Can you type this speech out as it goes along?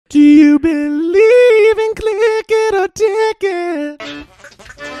Do you believe in Click It or Ticket?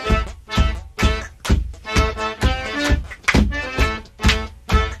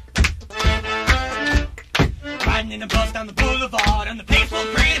 Riding in a bus down the boulevard and the place was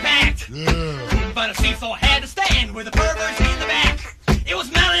pretty packed. Couldn't find a seat, so I had to stand with the perverts in the back. It was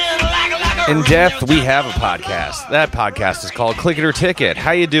smelling like a In Death, we have a podcast. That podcast is called Click It or Ticket.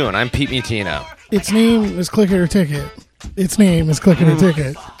 How you doing? I'm Pete Mutino. Its name is Click It or Ticket. Its name is Click It or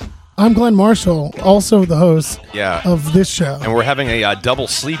Ticket. I'm Glenn Marshall, also the host of this show. And we're having a double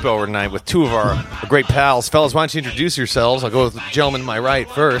sleepover tonight with two of our great pals. Fellas, why don't you introduce yourselves? I'll go with the gentleman to my right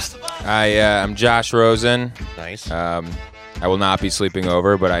first. I'm Josh Rosen. Nice. I will not be sleeping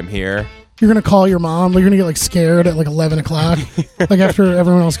over, but I'm here. You're going to call your mom. You're going to get scared at 11 o'clock, after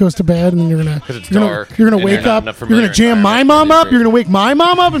everyone else goes to bed, and you're going to wake up. You're going to jam my mom up. You're going to wake my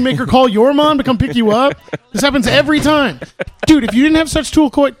mom up and make her call your mom to come pick you up. This happens every time. Dude, if you didn't have such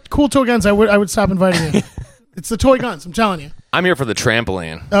cool toy guns, I would stop inviting you. It's the toy guns, I'm telling you. I'm here for the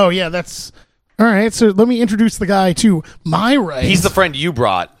trampoline. Oh, yeah, that's... All right, so let me introduce the guy to my right. He's the friend you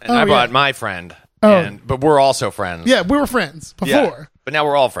brought, and I brought my friend. But we're also friends. Yeah, we were friends before. Yeah, but now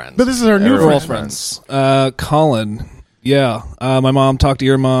we're all friends. But this is our new We're all friend. friends. Colin. Yeah. My mom talked to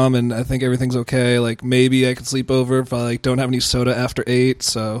your mom, and I think everything's okay. Maybe I could sleep over if I don't have any soda after 8.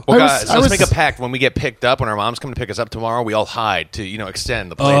 So. Well, guys, let's make a pact. When we get picked up, when our mom's come to pick us up tomorrow, we all hide to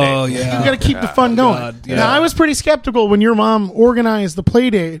extend the play date. Oh yeah. You got to keep the fun going. God, yeah. Now, I was pretty skeptical when your mom organized the play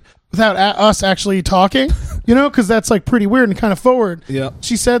date without us actually talking, because that's pretty weird and kind of forward. Yeah.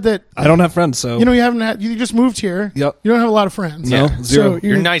 She said that I don't have friends, so you just moved here. Yep. You don't have a lot of friends. No, Yeah. zero. So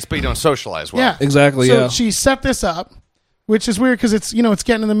You're nice, but you don't socialize well. Yeah. Exactly. So yeah. she set this up, which is weird because it's it's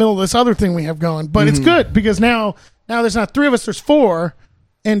getting in the middle of this other thing we have going, but it's good because now there's not 3 of us, there's 4.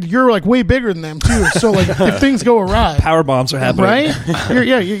 And you're way bigger than them too. So if things go awry, Power bombs are happening. right?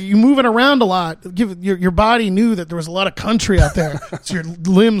 You're moving around a lot. Your body knew that there was a lot of country out there, so your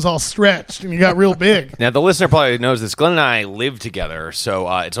limbs all stretched and you got real big. Now, the listener probably knows this. Glenn and I live together, so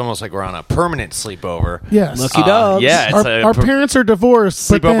it's almost like we're on a permanent sleepover. Yes, Lucky dogs. Yeah, it's our parents are divorced.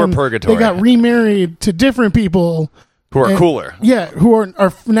 But Sleepover then purgatory. They got remarried to different people who are cooler. Yeah, who are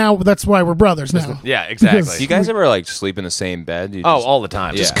now. That's why we're brothers now. Yeah, exactly. Because- Do you guys ever sleep in the same bed? You just, all the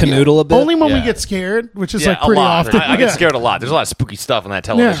time. Just Canoodle a bit. Only when we Yeah. get scared, which is a pretty lot. often. I get scared a lot. There's a lot of spooky stuff on that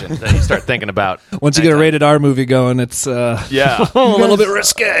television that you start thinking about. Once you get a rated R movie going, it's Yeah. a little bit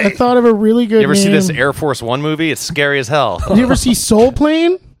risque. I thought of a really good. You ever see name. this Air Force One movie? It's scary as hell. Did you ever see Soul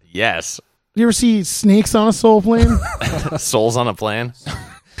Plane? Yes. Did you ever see Snakes on a Soul Plane? Souls on a Plane.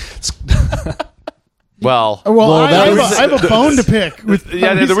 Well, I have a bone to pick. With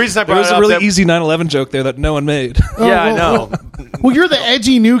the reason I There brought was it a up really that- easy 9/11 joke there that no one made. I know. Well, you're the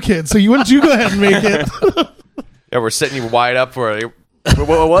edgy new kid, so why don't you go ahead and make it? Yeah, we're setting you wide up for it.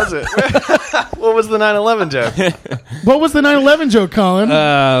 What was it? What was the 9/11 joke? What was the 9/11 joke, Colin?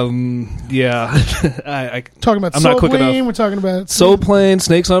 Yeah. I talking about I'm Soul not quick Plane. enough. We're talking about Soul Plane,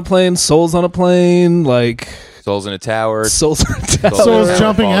 Snakes on a Plane, Souls on a Plane, Souls in a tower. Souls on a tower. Souls Soul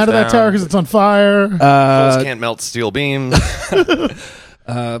jumping falls out of that down. tower because it's on fire. Souls can't melt steel beams.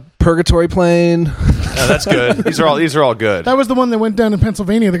 Purgatory Plane. No, that's good. These are all good. That was the one that went down in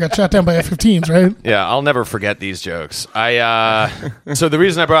Pennsylvania that got shot down by F-15s, right? Yeah, I'll never forget these jokes. So the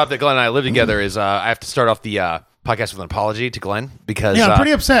reason I brought up that Glenn and I live together is I have to start off the podcast with an apology to Glenn because Yeah, I'm pretty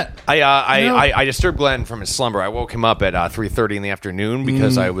upset. I disturbed Glenn from his slumber. I woke him up at 3:30 in the afternoon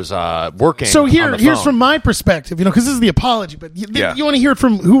because I was working. So on the here's phone. from my perspective, because this is the apology, but you Yeah. want to hear it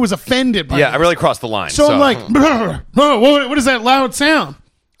from who was offended by Yeah, this. I really crossed the line. So I'm like, oh, what is that loud sound?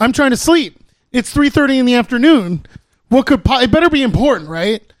 I'm trying to sleep. It's 3:30 in the afternoon. It better be important,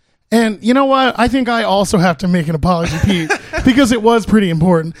 right? And you know what? I think I also have to make an apology, Pete, because it was pretty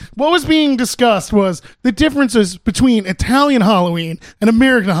important. What was being discussed was the differences between Italian Halloween and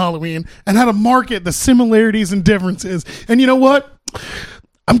American Halloween and how to market the similarities and differences. And you know what?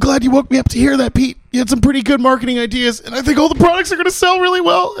 I'm glad you woke me up to hear that, Pete. You had some pretty good marketing ideas, and I think all the products are going to sell really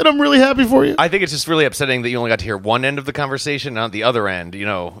well, and I'm really happy for you. I think it's just really upsetting that you only got to hear one end of the conversation, not the other end.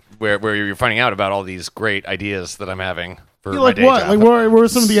 Where you're finding out about all these great ideas that I'm having for my Like day what? job. Like what were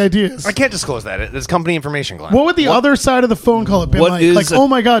some of the ideas? I can't disclose that. It's company information, Glenn. What would the other side of the phone call have been What like? is Like, a- oh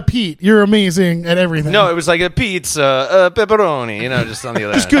my God, Pete, you're amazing at everything. No, it was like a pizza, pepperoni. Just on the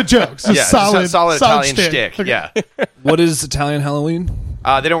other. just end. good jokes. Just Yeah, solid, solid Italian shtick. shtick. Yeah, What is Italian Halloween?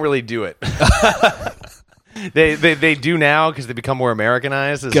 they don't really do it. They do now because they become more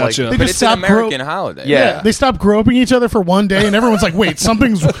Americanized. It's Gotcha. like, They But just it's an stop American holiday. Yeah. They stop groping each other for one day, and everyone's like, "Wait,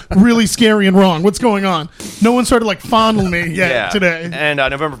 something's really scary and wrong. What's going on?" No one started like fondling me yet today. And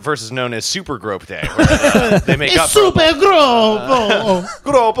November 1st is known as Super Grope Day. Where, they make up It's super gropo.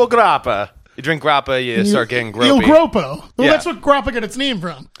 Gropo grappa. You drink grappa, you start getting gropey. Il Gropo. Well, Yeah. that's what grappa got its name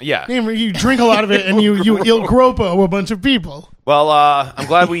from. Yeah. You drink a lot of it, and you Il Gropo a bunch of people. Well, I'm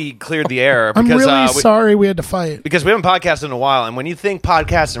glad we cleared the air I'm because really sorry we had to fight. because we haven't podcasted in a while, and when you think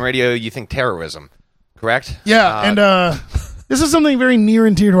podcast and radio, you think terrorism, correct? Yeah, and this is something very near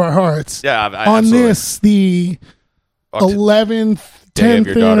and dear to our hearts. Yeah, On absolutely. this, the 11th, Day of 10th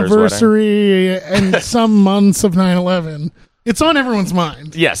your daughter's anniversary, and some months of 9/11. It's on everyone's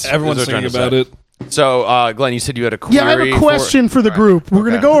mind. Yes, Everyone's that's what I'm thinking trying to about say. it. So, Glenn, you said you had a query. Yeah, I have a question for the group. We're Okay.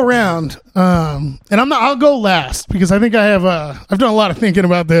 going to go around, and I'll go last because I think I've done a lot of thinking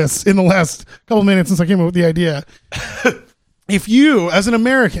about this in the last couple minutes since I came up with the idea. If you, as an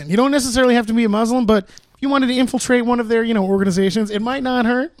American, you don't necessarily have to be a Muslim, but if you wanted to infiltrate one of their, organizations, it might not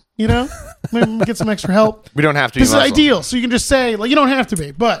hurt. Maybe get some extra help. We don't have to. This be is Muslim. ideal, so you can just say, you don't have to be,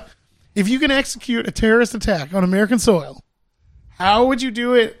 but if you can execute a terrorist attack on American soil, how would you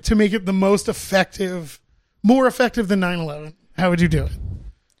do it to make it the most effective, more effective than 9/11? How would you do it?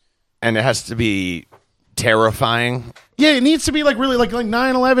 And it has to be terrifying. Yeah, it needs to be really like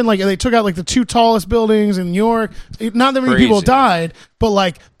 9/11. Like they took out the two tallest buildings in New York. Not that many people Crazy. died,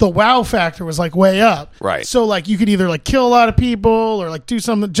 but the wow factor was way up. Right. So you could either kill a lot of people or do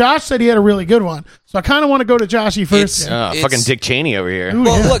something. Josh said he had a really good one, so I kind of want to go to Joshy first. It's- Fucking Dick Cheney over here. Ooh,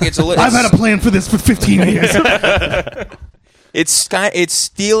 Well, yeah. look, it's a little. I've had a plan for this for 15 years. It's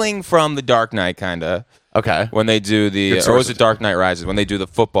stealing from the Dark Knight, kind of. Okay, When they do the, Good or was sources. it Dark Knight Rises? When they do the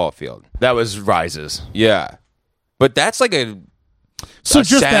football field. that was Rises. Yeah, but that's like a just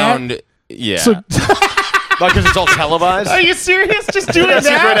sound. that. Yeah. So, Because it's all televised. are you serious? Just doing That's a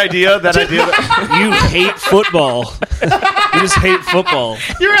that? great idea. That idea. You hate football. You just hate football.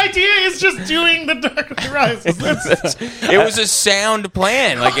 Your idea is just doing the Dark Knight Rises. That's- It was a sound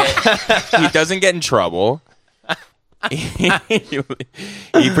plan. He doesn't get in trouble. He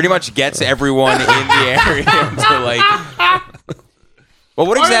pretty much gets everyone in the area to Well,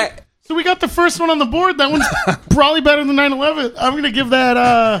 what All right, exactly? so we got the first one on the board. That one's probably better than 9/11. I'm gonna give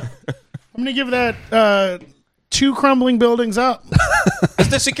that 2 crumbling buildings up.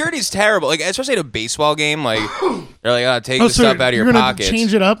 The security's terrible. Especially at a baseball game. They're take the so stuff out of you're your gonna pockets.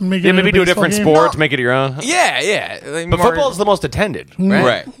 change it up and make it Yeah, into maybe do a baseball different game? sport to make it your own. Yeah. But football is the most attended, right?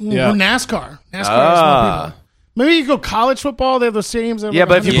 right. Yeah. Or NASCAR. NASCAR has more people. Maybe you go college football. They have those stadiums. that have Yeah,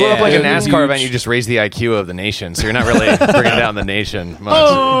 but if you blew up like a Yeah, NASCAR huge. event, you just raise the IQ of the nation. So you're not really bringing down the nation much.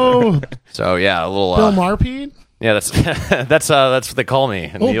 Oh, So yeah, a little. Bill Marpeed. Yeah, that's what they call me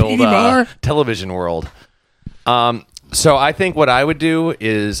in Oh, the old Petey Mar. television world. So I think what I would do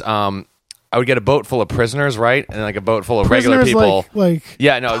is I would get a boat full of prisoners, right, and a boat full of regular Prisoners people. like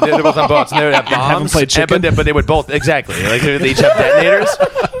Yeah, no, they're both on boats, and they would have bombs. played chicken? But they would both exactly they each have detonators.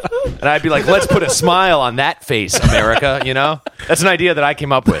 And I'd be like, let's put a smile on that face, America. That's an idea that I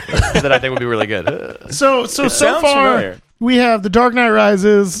came up with that I think would be really good. so sounds far. familiar. We have The Dark Knight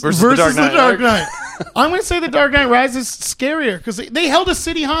Rises Versus versus The The Dark Dark Knight. I'm going to say The Dark Knight Rises is scarier because they held a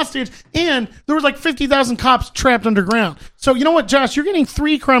city hostage and there was 50,000 cops trapped underground. So you know what, Josh? You're getting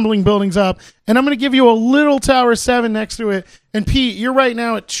 3 crumbling buildings up, and I'm going to give you a little Tower 7 next to it. And Pete, you're right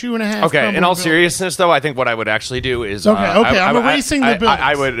now at 2.5. Okay, in crumbling all buildings. seriousness, though, I think what I would actually do is Okay, I'm erasing the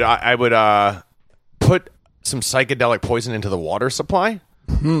buildings. I would put some psychedelic poison into the water supply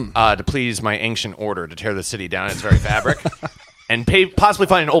to please my ancient order to tear the city down in its very fabric. And possibly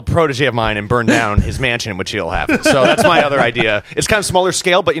find an old protege of mine and burn down his mansion, which he'll have. So that's my other idea. It's kind of smaller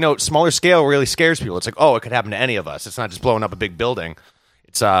scale, but smaller scale really scares people. It's it could happen to any of us. It's not just blowing up a big building.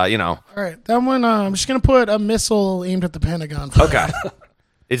 It's All right, that one. I'm just going to put a missile aimed at the Pentagon. okay.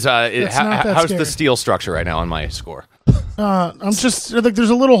 It's not that how's scary. the steel structure right now on my score? I'm just there's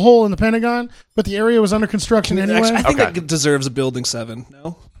a little hole in the Pentagon, but the area was under construction anyway. Actually, I think Okay. that deserves a building 7.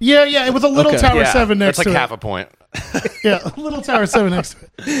 No. yeah, with a little Okay. Tower 7 next that's to it. half a point. Yeah, a little Tower 7 next to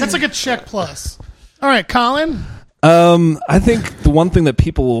it. That's a check plus. All right, Colin. I think the one thing that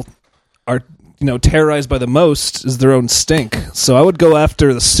people are terrorized by the most is their own stink. So I would go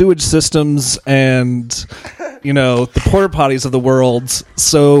after the sewage systems and the porta potties of the world.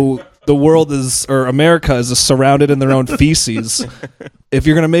 So the world America is surrounded in their own feces. If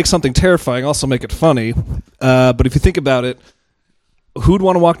you're going to make something terrifying, also make it funny. But if you think about it, who'd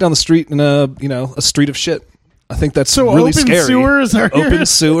want to walk down the street in a street of shit? I think that's So really open scary. sewers are here? Open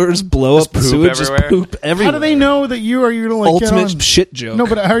sewers, blow up poop sewage, everywhere? just poop everywhere. How do they know that you are you gonna get Ultimate on? shit joke. No,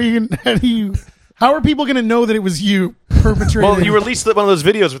 but how do How are people going to know that it was you perpetrating? Well, you released one of those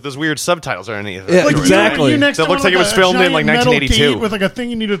videos with those weird subtitles underneath. Yeah, like exactly. You next That to looks one like it with was a filmed in, giant like, metal 1982. gate with like a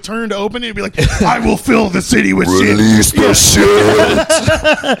thing you need to turn to open it. It'd be like, I will fill the city with shit. Release the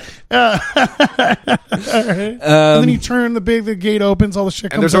shit. And then you turn the gate opens, all the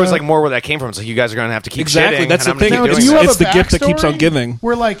shit comes And there's always out. like more where that came from. So you guys are going to have to keep Exactly, shitting. that's and the I'm gonna thing. keep Now, doing do you that. have It's a the gift that keeps on backstory giving.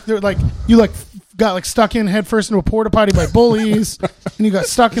 Where you got like stuck in head first into a porta potty by bullies, and you got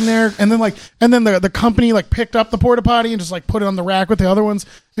stuck in there, and then the company like picked up the porta potty and just like put it on the rack with the other ones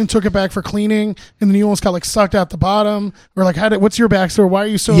and took it back for cleaning, and then you almost got like sucked out the bottom, or like what's your backstory? Why are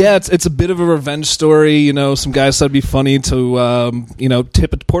you so? Yeah, it's a bit of a revenge story. You know, some guys said it'd be funny to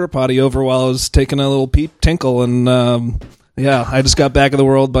tip a porta potty over while I was taking a little tinkle, and yeah, I just got back in the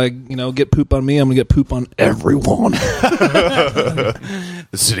world by get poop on me. I'm gonna get poop on everyone.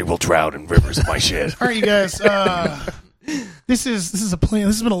 The city will drown in rivers of my shit. All right, you guys. This is a plan.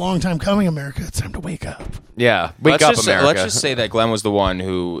 This has been a long time coming, America. It's time to wake up. Yeah, wake up, America. Let's just say that Glenn was the one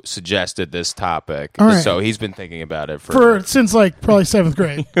who suggested this topic. All right. So he's been thinking about it Since like probably 7th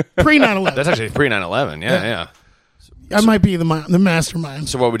grade, pre 9/11. That's actually pre 9/11. Yeah. I might be the mastermind.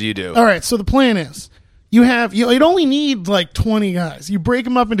 So what would you do? All right, so the plan is you'd only need like 20 guys. You break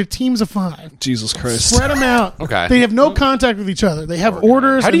them up into teams of 5. Jesus Christ. Spread them out. Okay. They have no contact with each other. They have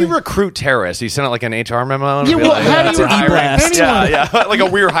orders. How do and you they- recruit terrorists? You send out like an HR memo? Yeah, well, how do you hiring? recruit anyone? Yeah. Like a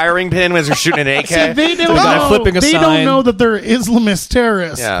weird hiring pin as you're shooting an AK. See, they don't guy know. flipping a They don't sign. know that they're Islamist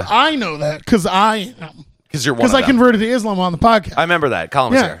terrorists. Yeah. I know that because I Because you're one of I them. converted to Islam on the podcast. I remember that.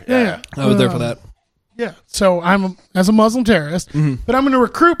 Colin was here. yeah. I was there for that. Yeah, so I'm as a Muslim terrorist, but I'm going to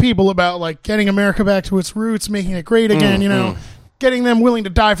recruit people about like getting America back to its roots, making it great again. Getting them willing to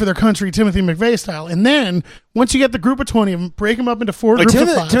die for their country, Timothy McVeigh style. And then once you get the group of 20 of them, break them up into 4 Like, groups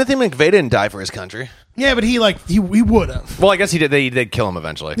of 5. Timothy McVeigh didn't die for his country. Yeah, but he would have. Well, I guess he did. They did kill him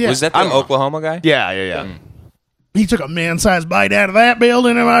eventually. Yeah. Was that the Oklahoma guy? Yeah. He took a man-sized bite out of that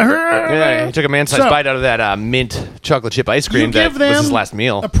building, and I heard. Yeah, he took a man-sized So- bite out of that mint chocolate chip ice cream You give that them was his last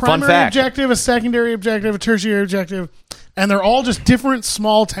meal. a Fun primary fact. objective, a secondary objective, a tertiary objective, and they're all just different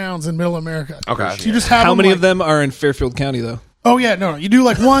small towns in Middle America. Okay. So you just have How them, many like- of them are in Fairfield County, though? Oh yeah, no. You do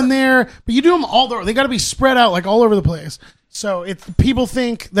like one there, but you do them all. They got to be spread out like all over the place. So people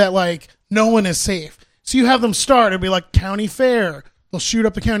think that like no one is safe. So you have them start. It'd be like county fair. They'll shoot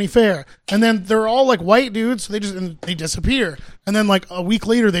up the county fair, and then they're all like white dudes. So they disappear, and then like a week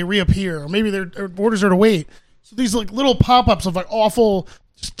later they reappear, or maybe their orders are to wait. So these like little pop-ups of like awful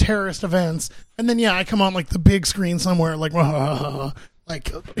just terrorist events, and then I come on like the big screen somewhere like like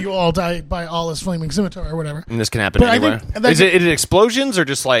you all die by Allah's flaming scimitar or whatever. And this can happen But I anywhere. think that- Is it explosions or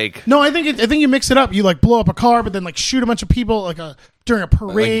just like... No, I think you mix it up. You like blow up a car, but then like shoot a bunch of people like during a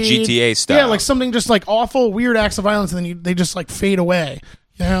parade, GTA style. Yeah, like something just like awful, weird acts of violence, and then they just like fade away,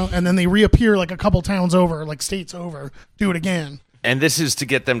 and then they reappear like a couple towns over, like states over. Do it again. And this is to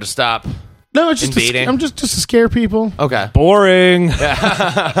get them to stop... No, it's just Invading. I'm just to scare people, Okay. Boring.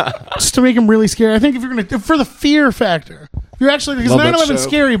 just to make them really scared. I think if you're gonna for the fear factor, you're actually because Love that 9/11 is show.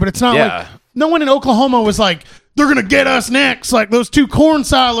 scary, but it's not Yeah. like no one in Oklahoma was like, they're gonna get us next, like those 2 corn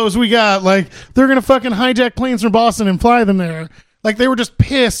silos we got, like they're gonna fucking hijack planes from Boston and fly them there. Like they were just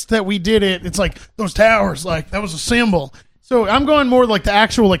pissed that we did it. It's like those towers, like that was a symbol. So I'm going more like the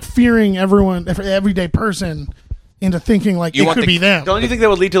actual like fearing everyone, everyday person, into thinking like You it want could the- be them. Don't you think that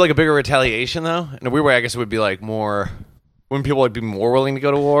would lead to like a bigger retaliation, though? In a weird way, I guess it would be like more... Wouldn't people like be more willing to go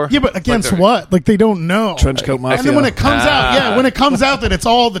to war? Yeah, but against they're- what? Like they don't know. Trenchcoat Mafia. And then when it comes out, when it comes out that it's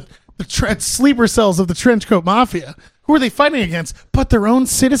all the sleeper cells of the Trenchcoat Mafia, who are they fighting against? But their own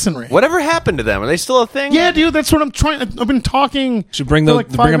citizenry. Whatever happened to them? Are they still a thing? Yeah, dude, that's what I'm trying. I've been talking. Should bring for them- like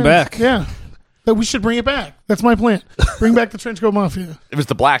bring 5 them minutes. back. Yeah, but we should bring it back. That's my plan. Bring back the Trenchcoat Mafia. It was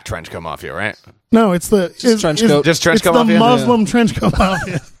the black trench coat mafia, right? No, it's the Trenchcoat. Just trench it's coat the mafia? Muslim Trenchcoat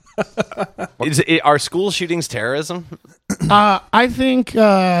Mafia. Are school shootings terrorism? I think.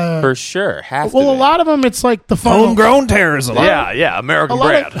 For sure. Have Well, to a be. lot of them, it's like the final. Homegrown terrorism. Yeah, A American lot,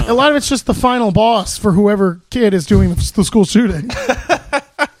 bread. of, a lot of it's just the final boss for whoever kid is doing the school shooting.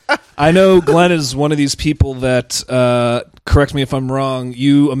 I know Glenn is one of these people that, correct me if I'm wrong,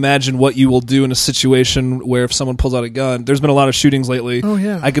 you imagine what you will do in a situation where if someone pulls out a gun. There's been a lot of shootings lately. Oh,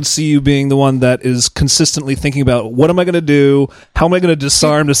 yeah. I could see you being the one that is consistently thinking about, what am I going to do? How am I going to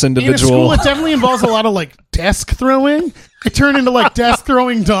disarm this In a school, individual? it definitely involves a lot of like desk throwing. I turn into like desk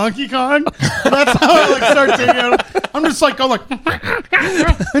throwing Donkey Kong. That's how I like start taking out. I'm just like go like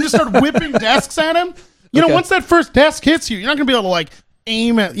and just start whipping desks at him. You know, Okay. once that first desk hits you, you're not gonna be able to like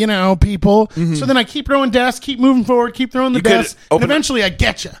aim at people. So then I keep throwing desks, keep moving forward, keep throwing the You could desk, and open- eventually I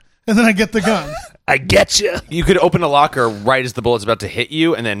get you, and then I get the gun. I get you. You could open a locker right as the bullet's about to hit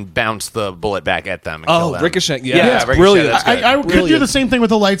you, and then bounce the bullet back at them. And kill Oh, them. ricochet. Yeah, Yeah, that's ricochet, brilliant. that's good. I could do the same thing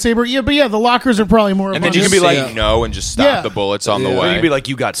with a lightsaber. Yeah, but yeah, the lockers are probably more. And then you can be abundant. like, no, and just stop Yeah. the bullets on the Yeah. Or you way. could be like,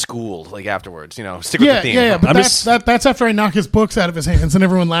 you got schooled, like afterwards. You know, stick with yeah, the theme. yeah. But I'm that's that's after I knock his books out of his hands and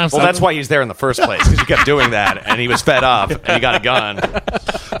everyone laughs. Well, at that's him. why he's there in the first place, because you kept doing that, and he was fed up, and he got a gun.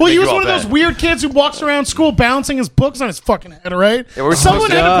 Well, he Make was you one of all those bad. weird kids who walks around school bouncing his books on his fucking head, right? Yeah, we're Someone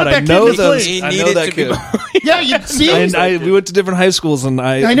supposed to- had to God, put I that know kid to those. sleep. I know needed that to kid. Yeah, you see. And we went to different high schools, and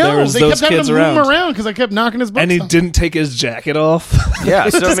I know there was they those kept having kids to move around. him around because I kept knocking his books. And he off. didn't take his jacket off. Yeah,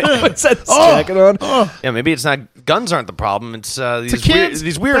 so What's that jacket on? yeah, maybe it's not guns aren't the problem. It's these kids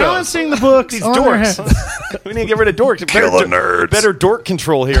these weirdos, balancing the books these on their dorks. heads. We need to get rid of dorks. Better dork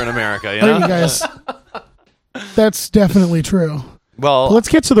control here in America. You Hey, you know? guys, that's definitely true. Well, But let's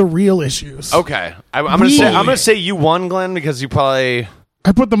get to the real issues. okay. I'm gonna say you won, Glenn, because you probably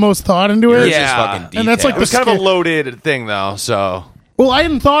I put the most thought into You're it. just fucking And that's like it was the kind of a scale. loaded thing though. So Well, I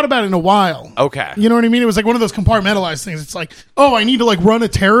hadn't thought about it in a while. okay. You know what I mean? It was like one of those compartmentalized things. It's like, oh, I need to like run a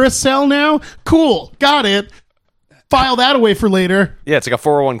terrorist cell now? Cool. Got it. File that away for later. Yeah, it's like a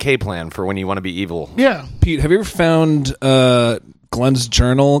 401k plan for when you want to be evil. Yeah. Pete, have you ever found Glenn's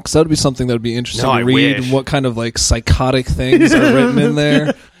journal? Because that would be something that would be interesting No, to I read. wish. What kind of like psychotic things are written in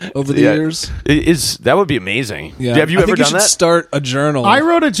there over the years? That would be amazing. Yeah. Have you I ever think you done should that start a journal. I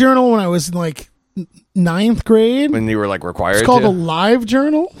wrote a journal when I was in like ninth grade. when you were like required? It's called to? a live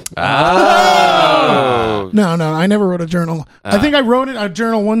journal. Oh. No, I never wrote a journal. I think I wrote a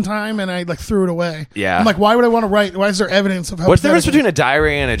journal one time and I like threw it away. Yeah. I'm like, why would I want to write? Why is there evidence of how What's the difference pathetic between a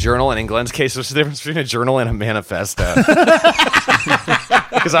diary and a journal? And in Glenn's case, what's the difference between a journal and a manifesto?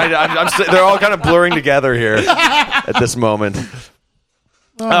 Because they're all kind of blurring together here at this moment.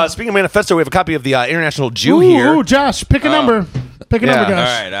 Speaking of manifesto, we have a copy of the International Jew here. Ooh, Josh, pick a number. Pick a Yeah. number, All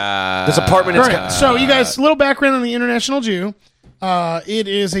Josh. right. This apartment All is right. So, you guys, a little background on the International Jew. It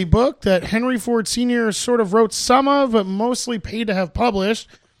is a book that Henry Ford Sr. sort of wrote some of, but mostly paid to have published.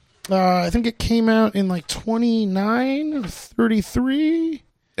 I think it came out in like 29 or 33.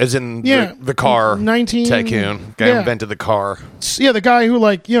 as in Yeah. the car 19 tycoon. Guy yeah. invented the car. Yeah, the guy who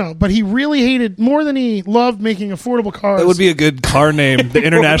but he really hated more than he loved making affordable cars. That would be a good car name, the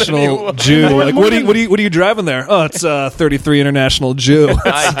International Jew. Like, what are you driving there? Oh, it's 33 International Jew.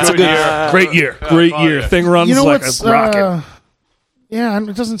 It's a good, great year, great year. Thing runs You know like what's a rocket. yeah,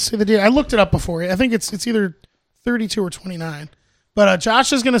 it doesn't say the date. I looked it up before. I think it's either 32 or 29. But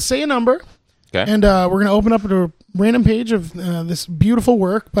Josh is going to say a number, Okay. and we're going to open up a random page of this beautiful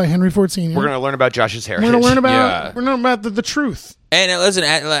work by Henry Ford Sr. We're going to learn about Josh's heritage. We're going to learn about Yeah. we're gonna learn about the truth. And listen,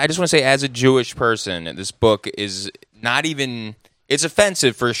 I just want to say, as a Jewish person, this book is not even, it's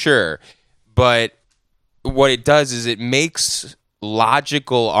offensive for sure, but what it does is it makes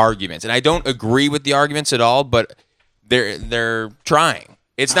logical arguments. And I don't agree with the arguments at all, but they're trying.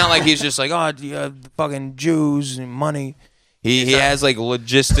 It's not like he's just like, oh, you have the fucking Jews and money. He has like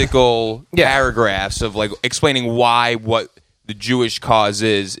logistical paragraphs of like explaining why what the Jewish cause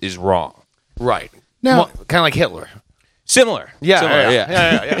is wrong. Right. Now- kind of like Hitler. Similar. Similar,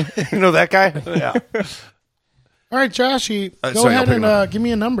 yeah. You know that guy? Yeah. All right, Josh, go sorry, I'll ahead pick him up. and give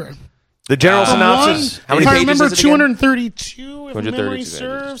me a number. The general synopsis. How many if I pages remember, is it again? 232, if 232 memory pages.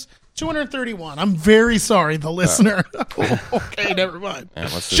 serves. 231. I'm very sorry, the listener. Okay, never mind.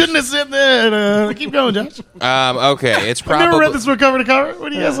 Shouldn't have said that. Keep going, Josh. Okay, it's I've never probably read this book cover to cover.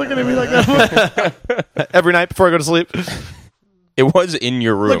 What are you guys looking at me like that? Every night before I go to sleep. it was in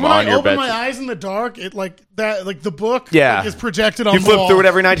your room Like when on I your open bed. my eyes in the dark, it like that, like the book Yeah. is projected on You the flip wall. through it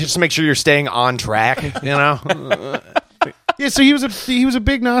every night just to make sure you're staying on track, you know? Yeah, so he was a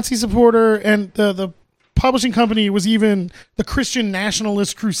big Nazi supporter, and the publishing company was even the Christian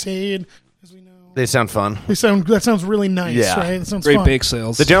Nationalist Crusade. As we know, They sound fun. that sounds really nice, Yeah. right? That sounds Great fun. bake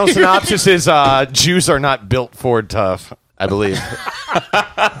sales. The general synopsis is Jews are not built Ford tough, I believe.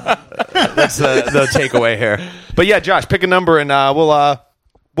 That's the takeaway here. But yeah, Josh, pick a number and we'll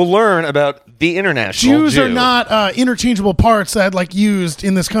learn about the international Jews Jew. are not interchangeable parts that like used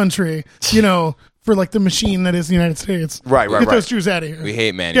in this country, you know, for like the machine that is the United States. Right. Get those Jews out of here. We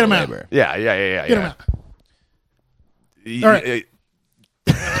hate Get manual them out. labor. Yeah. Get them out. All right.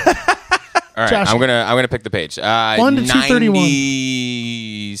 All right, Josh. I'm gonna pick the page. 1 to 231.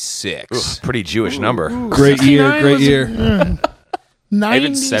 96. Pretty Jewish number. Great year, 69 great was- year. I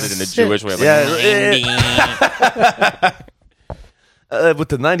even said it in a 96. Jewish way. Like, Yeah. With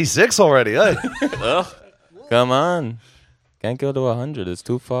the 96 already. Come on, can't go to 100. It's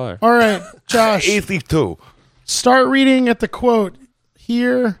too far. All right, Josh, 82. start reading at the quote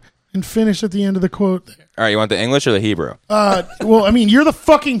here, and finish at the end of the quote there. All right, you want the English or the Hebrew? Well, I mean, you're the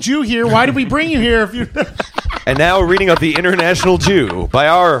fucking Jew here. Why did we bring you here if you... And now we're reading of the International Jew by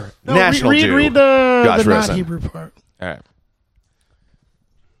our national Jew. Read the Josh not Rosen. Hebrew part. All right.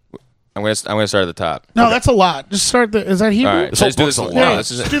 I'm gonna start at the top. No, that's a lot. Just start the... Is that Hebrew? All right, This so whole let's do book's this. a lot. Yeah,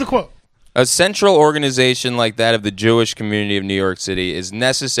 This is just do the quote. A central organization like that of the Jewish community of New York City is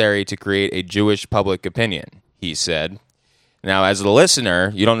necessary to create a Jewish public opinion, he said. Now, as a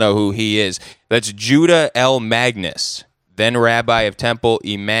listener, you don't know who he is. That's Judah L. Magnus, then Rabbi of Temple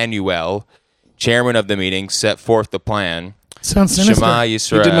Emmanuel, chairman of the meeting, set forth the plan. Sounds sinister. Shema did my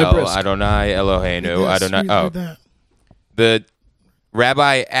Yisrael, brisk. Adonai Eloheinu, Yes, Adonai. read Oh, that. the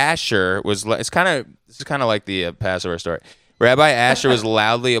Rabbi Asher was. This is kind of like the Passover story. Rabbi Asher was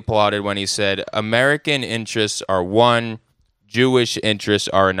loudly applauded when he said, "American interests are one, Jewish interests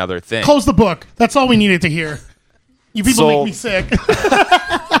are another thing." Close the book. That's all we needed to hear. You people So- make me sick.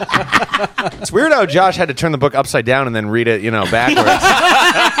 It's weird how Josh had to turn the book upside down and then read it, backwards.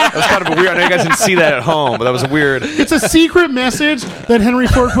 That was kind of a weird. I know you guys didn't see that at home, but that was a weird. It's a secret message that Henry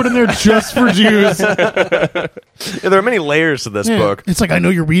Ford put in there just for Jews. Yeah, there are many layers to this Yeah. book. It's like, I know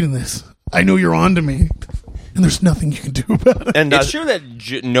you're reading this. I know you're on to me. And there's nothing you can do about it. And It's true that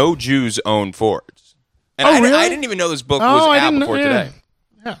no Jews own Fords. And Oh, I really? didn't even know this book Oh, was I out didn't before know- today.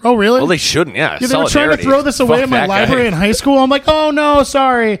 Yeah. Oh, really? well, they shouldn't. Yeah, Yeah, they were trying to solidarity. throw this away Fuck in my that guy. library in high school. I'm like, oh, no,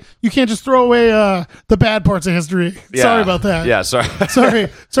 sorry. You can't just throw away the bad parts of history. Yeah. Sorry about that. Yeah, sorry. Sorry.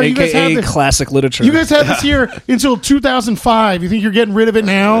 So you guys had AKA this. classic literature. You guys had this here until 2005. You think you're getting rid of it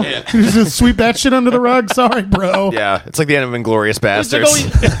now? You just sweep that shit under the rug? Sorry, bro. Yeah, it's like the end of Inglourious It's like,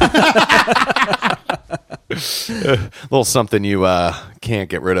 Bastards. A little something you can't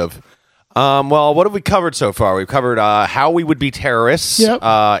get rid of. Well, what have we covered so far? We've covered how we would be terrorists, Yep.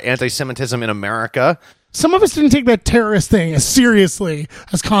 anti-Semitism in America. Some of us didn't take that terrorist thing as seriously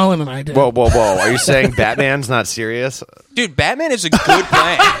as Colin and I did. Whoa, whoa, whoa. Are you saying Batman's not serious? Dude, Batman is a good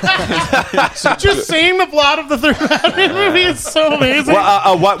plan. Just saying the plot of the third Batman movie is so amazing. Why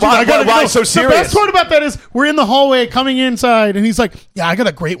I gotta go. so The serious? best part about that is we're in the hallway coming inside, and he's like, "Yeah, I got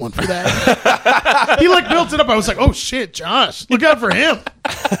a great one for that." He like built it up. I was like, "Oh shit, Josh, look out for him!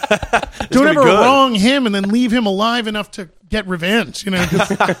 Don't gonna be ever good. wrong him, and then leave him alive enough to get revenge."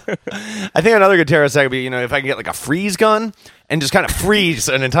 'Cause I think another good terrorist act would be, if I can get like a freeze gun and just kind of freeze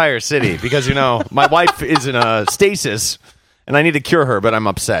an entire city because, my wife is in a stasis and I need to cure her, but I'm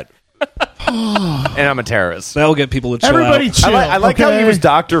upset. And I'm a terrorist. That'll get people to chill everybody out. chill. I like how he okay? was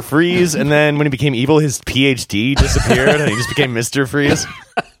Dr. Freeze, and then when he became evil, his PhD disappeared, and he just became Mr. Freeze.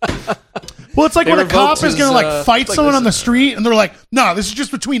 Well, it's like when a revoked cop is his, going to fight like someone this- on the street, and they're like, "No, this is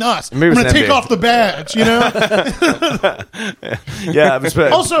just between us. I'm Maybe going it's to take NBA. off the badge." Yeah, it was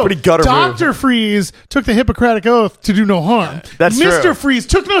Also, pretty gutter move. Dr. Freeze took the Hippocratic Oath to do no harm. That's Mr. true. Freeze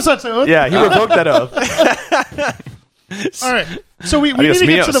took no such oath. Yeah, he revoked that oath. All right. So we need Adios, to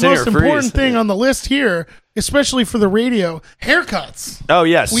get mio, to the Señor most important Freeze. thing on the list here, especially for the radio, haircuts. Oh,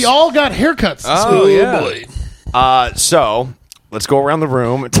 yes. We all got haircuts this Oh, week. yeah. So, let's go around the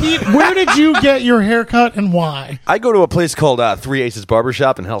room. Pete, where did you get your haircut and why? I go to a place called Three Aces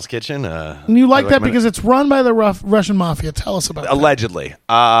Barbershop in Hell's Kitchen. And you like I that recommend because it's run by the Russian mafia. Tell us about that. allegedly.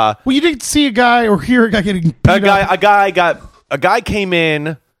 Well, you didn't see a guy or hear a guy getting beat A up. guy came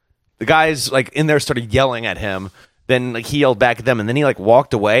in. The guys in there started yelling at him. Then he yelled back at them, and then he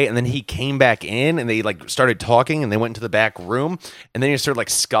walked away, and then he came back in, and they started talking, and they went into the back room, and then he started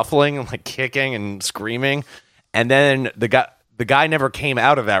scuffling and kicking and screaming, and then the guy never came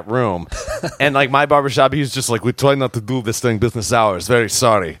out of that room, and my barbershop, he was just we try not to do this during business hours. Very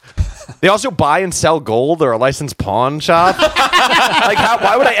sorry. They also buy and sell gold. They're a licensed pawn shop.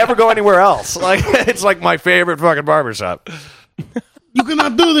 Why would I ever go anywhere else? It's my favorite fucking barbershop. You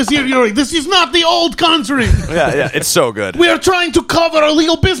cannot do this here, Yuri. This is not the old country. Yeah, it's so good. We are trying to cover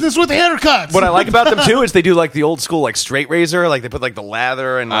illegal business with haircuts. What I like about them too is they do the old school straight razor, they put the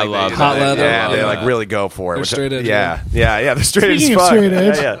lather and I love hot leather. Yeah, I they love that. really go for it. They're which straight edge, Yeah, they're straight Speaking as of fuck. straight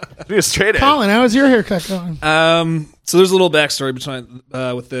edge. Yeah. Be a straight edge. Colin, how is your haircut going? So there's a little backstory behind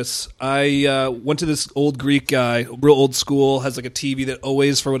with this. I went to this old Greek guy, real old school, has a TV that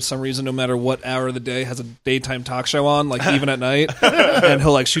always, for some reason, no matter what hour of the day, has a daytime talk show on, even at night, and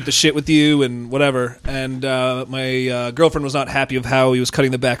he'll shoot the shit with you and whatever. And my girlfriend was not happy of how he was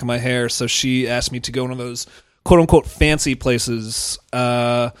cutting the back of my hair, so she asked me to go to one of those quote unquote fancy places,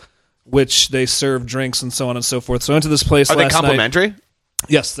 which they serve drinks and so on and so forth. So I went to this place Are they last night. complimentary?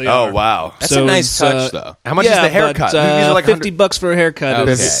 Yes, they Oh are. wow. That's a nice touch, though. How much is the haircut? But, These are like $50 for a haircut.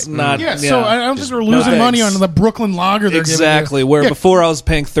 Okay. Is not. Yeah, so I don't think we're losing thanks. money on the Brooklyn Lager they're Exactly. giving you. Where Yeah, before I was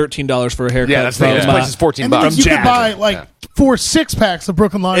paying $13 for a haircut. Yeah, that's from, this place is $14 and then bucks. you could Jack. buy like 4 6-packs of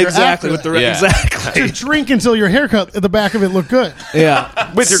Brooklyn Lager Exactly. after With the that. exactly. to drink until your haircut at the back of it looked good.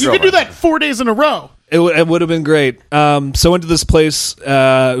 Yeah. With your You could do girlfriend. that 4 days in a row. It would have been great. So I went to this place. It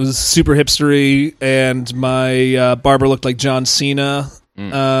was super hipstery, and my barber looked like John Cena.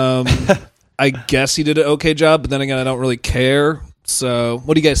 I guess he did an okay job, but then again, I don't really care. So,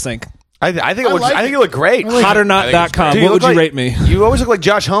 what do you guys think? I think it looks. like I think it. you look great. Hotornot.com. Dude, What would look you like- rate me? You always look like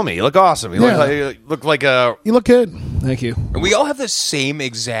Josh Homme. You look awesome. You Yeah. look like a. You look good. Thank you. We all have the same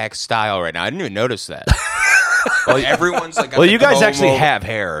exact style right now. I didn't even notice that. Well, everyone's like, got Well, the you guys comb actually over. have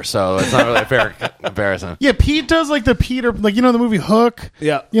hair, so it's not really a fair comparison. Yeah, Pete does like the Peter, like you know the movie Hook.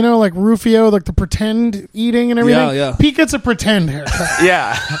 Yeah. You know, like Rufio, like the pretend eating and everything. Yeah, yeah. Pete gets a pretend haircut.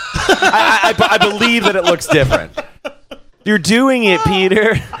 Yeah, I believe that it looks different. You're doing it,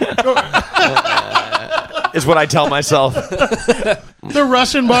 Peter. Is what I tell myself. The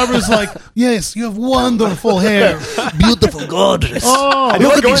Russian barber's like, yes, you have wonderful hair. Beautiful, gorgeous. Oh,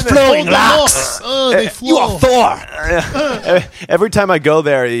 Look at these flowing locks. Oh, they flow. Thor. Every time I go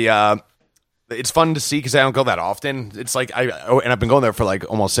there, it's fun to see because I don't go that often. It's like and I've been going there for like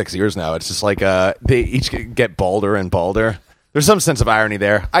almost 6 years now. It's just like they each get balder and balder. There's some sense of irony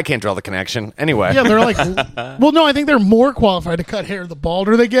there. I can't draw the connection. Anyway. Yeah, they're like, well, no, I think they're more qualified to cut hair the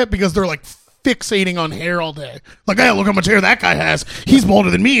balder they get because they're like fixating on hair all day. Like, hey, look how much hair that guy has. He's balder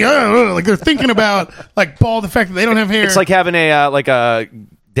than me. Like they're thinking about like the fact that they don't have hair. It's like having a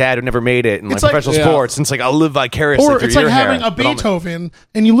dad who never made it in like It's like- professional Yeah. sports. And it's like I'll live vicariously or through it's like your having hair, a but I'm- Beethoven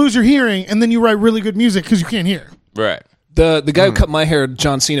and you lose your hearing and then you write really good music because you can't hear. Right. The guy who cut my hair,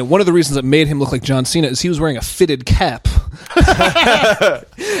 John Cena, one of the reasons that made him look like John Cena is he was wearing a fitted cap.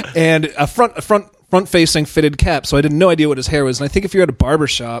 And a front facing fitted cap, so I had no idea what his hair was. And I think if you're at a barber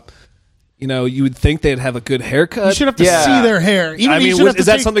shop, you know, you would think they'd have a good haircut. You should have to Yeah. see their hair. Even I you mean, should have to is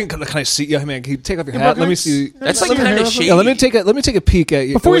that take- something? Can I see? Yeah, man, can you take off your Yeah, hat? bro, Let me can I- see. That's Let like me kind hair of up. shady. Yeah, let me take a peek at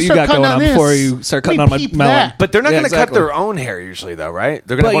you. Before what you you start got cutting going on on this, before you start let me cutting on my peep melon. that. But they're not Yeah, going to cut exactly. their own hair usually, though, right?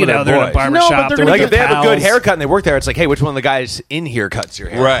 They're going Well, to you one know, of they're their in a boys. barber No, but shop. they're They're gonna Like with if they their have a good pals. haircut and they work there, it's like, hey, which one of the guys in here cuts your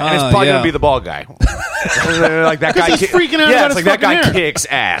hair? Right. And it's probably yeah. going to be the bald guy. Like that guy. he's freaking out Yeah, about it's his like that guy fucking hair. kicks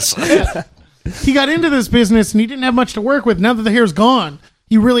ass. He got into this business and he didn't have much to work with. Now that the hair's gone,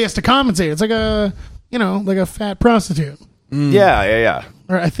 he really has to compensate. It's like a, you know, like a fat prostitute. Yeah.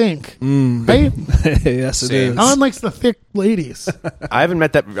 Or I think. Right? Yes, it is. Alan likes the thick ladies. I haven't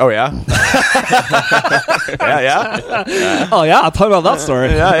met that. Oh yeah. yeah. Oh yeah, I'll talk about that story.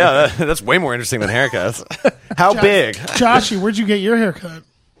 Yeah. That's way more interesting than haircuts. How big? Joshy, where'd you get your haircut?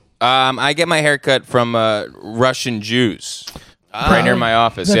 I get my haircut from Russian Jews right near my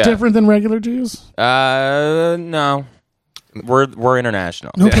office. Is that Yeah. different than regular Jews? No. We're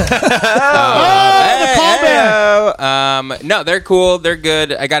international. Okay. No, they're cool. They're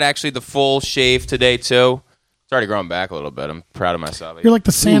good. I got actually the full shave today too. It's already grown back a little bit. I'm proud of myself. You're like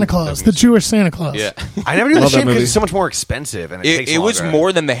the Santa Claus, the Jewish Santa Claus. Yeah. I never do the Love that shave because movie. it's so much more expensive and it takes It was longer.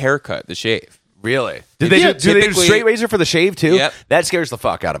 more than the haircut, the shave. Really? Do they Yeah, do typically- straight razor for the shave too? Yep. That scares the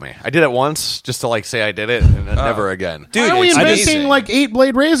fuck out of me. I did it once just to like say I did it and then never again. Dude, Why are we it's inventing amazing. like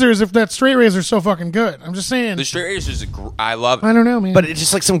 8-blade razors if that straight razor's so fucking good? I'm just saying. The straight razor is I love it. I don't know, man. But it's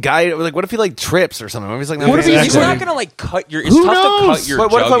just like some guy. Like, what if he like trips or something? What if he's like, What if He's Exactly. not gonna like cut your. It's Who tough to knows? cut your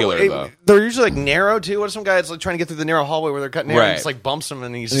But what jugular if though. they're usually like narrow too? What if some guy is like trying to get through the narrow hallway where they're cutting hair and Right. just like bumps him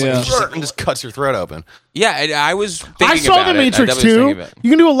and he's just, Yeah. like, and just cuts your throat open? Yeah, I was. Thinking I saw about The it. Matrix I definitely was 2. thinking of it. You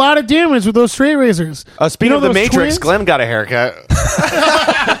can do a lot of damage with those straight razors. Speaking You know of the those Matrix, twins? Glenn got a haircut.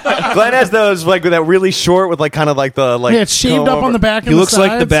 Glenn has those like with that really short with like kind of like the like Yeah, it's shaved comb up over. on the back. He and looks the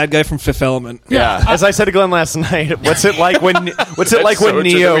like the sides. bad guy from Fifth Element. Yeah, as I said to Glenn last night, what's it like when so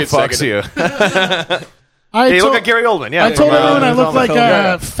Neo it took me a fucks second. you? I You look told, like Gary Oldman. Yeah, I told from, everyone I from look like film.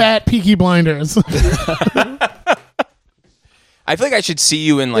 Yeah. fat Peaky Blinders. I feel like I should see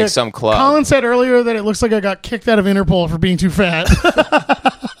you in like some club. Colin said earlier that it looks like I got kicked out of Interpol for being too fat.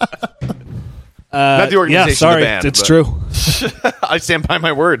 Not the organization, Yeah, sorry, the band. it's but true. I stand by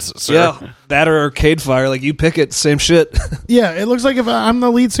my words, sir. Yeah, that or Arcade Fire, like you pick it, same shit. Yeah, it looks like if I'm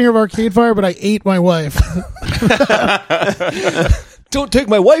the lead singer of Arcade Fire, but I ate my wife. Don't take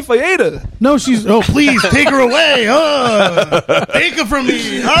my wife, I ate her. No, she's. Oh, please take her away. Take her from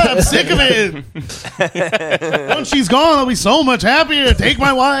me. I'm sick of it. Once she's gone, I'll be so much happier. Take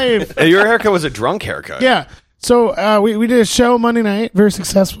my wife. Your haircut was a drunk haircut. Yeah. So we did a show Monday night, very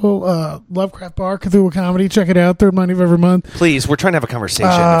successful. Lovecraft Bar, Cthulhu Comedy. Check it out, third Monday of every month. Please, we're trying to have a conversation.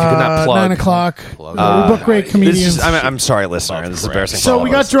 If you could not plug. 9 o'clock. We book great comedians. I'm sorry, listener. This is embarrassing. So for all we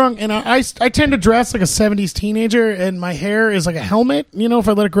of got us. drunk, and I tend to dress like a 70s teenager, and my hair is like a helmet, if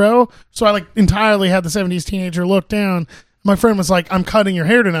I let it grow. So I entirely had the 70s teenager look down. My friend was like, I'm cutting your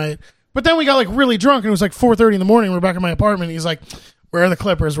hair tonight. But then we got really drunk, and it was 4:30 in the morning. We're back in my apartment. He's like, where are the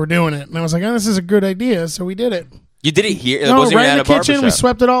clippers? We're doing it. And I was like, this is a good idea. So we did it. You did it here? It No, wasn't right even in at the a kitchen. We barbershop.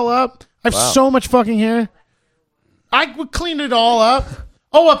 swept it all up. I have so much fucking hair. I cleaned it all up.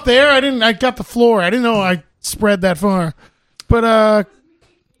 Oh, up there. I got the floor. I didn't know I spread that far. But,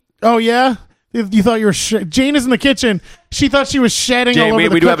 oh, yeah? You thought you were Jane is in the kitchen. She thought she was shedding all Jane, over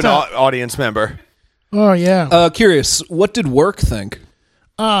the we do have an cooktop. audience member. Oh, yeah. Curious, what did work think?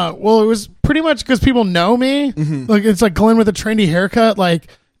 Well, it was pretty much because people know me. Mm-hmm. It's like Glenn with a trendy haircut.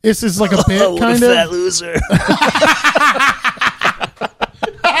 This is like a bit, kind of. loser. Is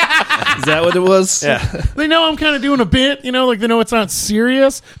that what it was? Yeah. They know I'm kind of doing a bit, they know it's not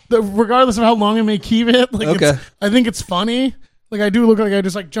serious, regardless of how long I may keep it. Okay. I think it's funny. I do look like I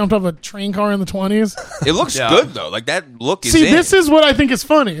just jumped off a train car in the 20s. It looks good, though. That look is See, in. this is what I think is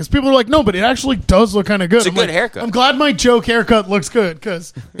funny. Is people are like, no, but it actually does look kind of good. It's a I'm good haircut. I'm glad my joke haircut looks good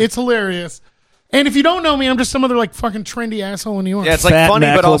because it's hilarious. And if you don't know me, I'm just some other fucking trendy asshole in New York. Yeah, it's Fat funny,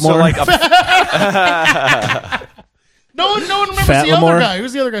 but also Macklemore. no one remembers Fat the other Lamore? guy.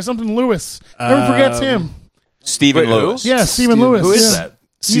 Who's the other guy? Something Lewis. Everyone forgets him. Stephen Lewis. Yeah, Stephen Lewis. Who is yeah. that?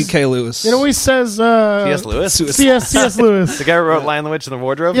 C.K. Lewis. It always says C.S. Lewis? C.S. Lewis. The guy who wrote Lion, the Witch, and the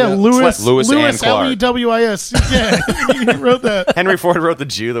Wardrobe? Yeah, Lewis. Lewis and Clark. Lewis. Yeah, he wrote that. Henry Ford wrote The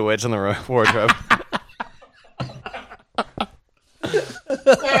Jew, the Witch, and the Wardrobe.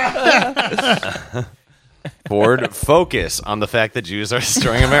 Ford, focus on the fact that Jews are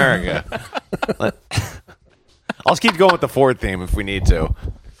destroying America. I'll just keep going with the Ford theme if we need to.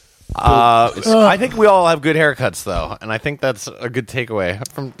 I think we all have good haircuts, though, and I think that's a good takeaway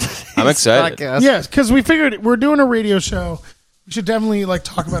from I'm this excited. podcast. Yes, because we figured we're doing a radio show. We should definitely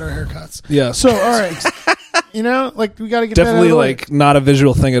talk about our haircuts. Yeah. So, all right. We got to get that out of Definitely the way. not a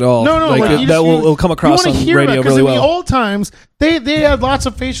visual thing at all. No, It'll come across on radio really In the well. old times, they had lots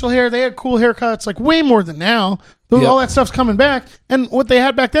of facial hair. They had cool haircuts, way more than now. Yep. All that stuff's coming back. And what they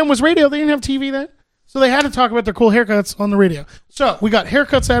had back then was radio. They didn't have TV then. So they had to talk about their cool haircuts on the radio. So we got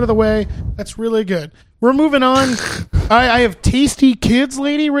haircuts out of the way. That's really good. We're moving on. I have Tasty Kids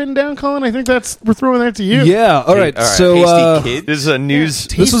Lady written down, Colin. I think we're throwing that to you. Yeah. All right. So Tasty Kid. This is a news.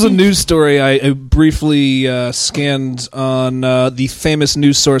 this was a news story I briefly scanned on the famous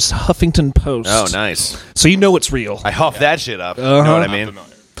news source Huffington Post. Oh, nice. So you know it's real. I huff that shit up. You know what I mean?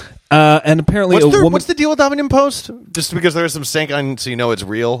 And apparently What's the deal with Huffington Post? Just because there's some stink on, so you know it's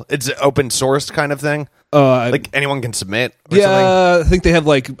real. It's an open source kind of thing. Anyone can submit. Or something? I think they have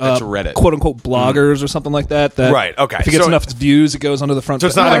Reddit. quote unquote bloggers or something like that. Right, okay. If it gets So- enough views, it goes under the front. So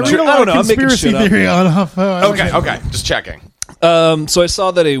it's page. not I like read a lot I don't know. of I'm making conspiracy shit up. theory on Huff. Okay, just checking. So I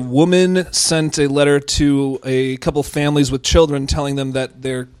saw that a woman sent a letter to a couple families with children, telling them that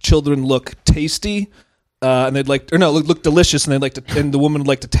their children look tasty, and they'd look delicious, and and the woman would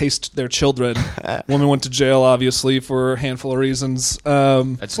like to taste their children. Woman went to jail, obviously, for a handful of reasons.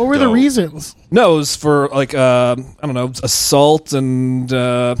 That's What were the dope. reasons? No, it was for I don't know, assault and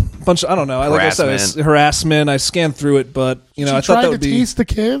bunch. Like I said, it was harassment. I scanned through it, but She I thought tried that to would be. taste the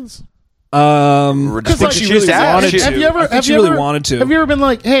kids. Just like, she she really just asked. wanted She- to. Have you ever? I think have she you really ever- wanted to. Have you ever been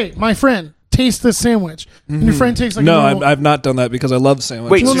like, "Hey, my friend, taste this sandwich," and your friend takes a No, normal- I've not done that because I love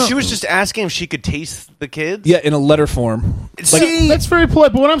sandwiches. Wait, Well, so no. she was just asking if she could taste the kids? Yeah, in a letter form. See, That's very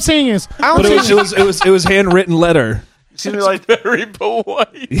polite. But what I'm saying is, I don't But think it was handwritten letter. seems like Very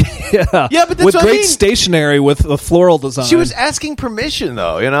polite. Yeah, Yeah, but that's with what I great mean. stationery with a floral design. she was asking permission,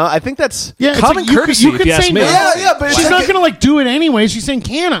 though. I think that's yeah, it's common like, courtesy, You if could you ask say me. no. Yeah, but she's not gonna do it anyway. She's saying,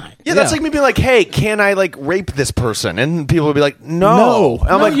 "Can I?" Yeah, that's Yeah. like me being like, "Hey, can I rape this person?" And people will be like, "No." No. And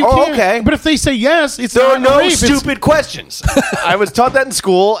I'm No, like, you "Oh, can't. okay." But if they say yes, it's there not are no rape. It's- stupid questions. I was taught that in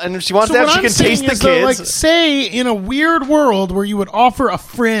school, and if she wants So to have, what she I'm can saying taste the is, though, kids. say in a weird world where you would offer a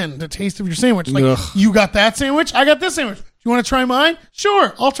friend a taste of your sandwich, Ugh. you got that sandwich, I got this sandwich. You want to try mine?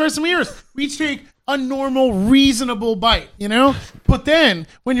 Sure, I'll try some of yours. We each take a normal, reasonable bite, But then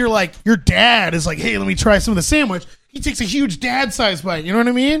when you're like, your dad is like, "Hey, let me try some of the sandwich," he takes a huge dad-sized bite. You know what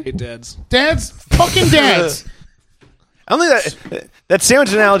I mean? Hey, dads. Dads, fucking dads. I don't think that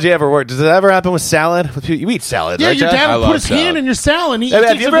sandwich analogy ever worked. Does it ever happen with salad? With people, you eat salad, Yeah, right? your Jeff? dad I will love put his salad. hand in your salad. And he Have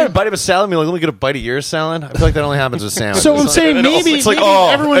takes you ever had a bite of a salad and be like, "Let me get a bite of your salad"? I feel like that only happens with sandwiches. So I'm saying maybe it's like, maybe "Oh,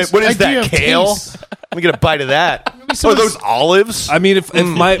 everyone's what is idea that? of Kale? taste- Let me get a bite of that." me some Are those olives? I mean, if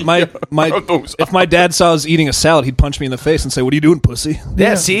my dad saw us eating a salad, he'd punch me in the face and say, "What are you doing, pussy?"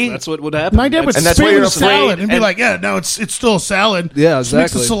 yeah, see? That's what would happen. My dad would And that's spit why in you're a salad afraid, and be and- like, "Yeah, no, it's still a salad." Yeah, Just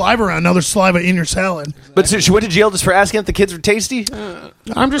mix the exactly. saliva around. Now there's saliva in your salad. But so she went to jail just for asking if the kids were tasty?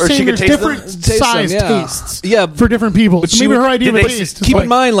 I'm just Or she saying could there's taste different them. Taste size them, yeah. tastes Yeah, for different people. So she maybe would- her idea of did a they taste is Keep like, in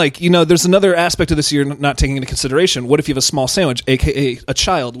mind, there's another aspect of this you're not taking into consideration. What if you have a small sandwich, aka a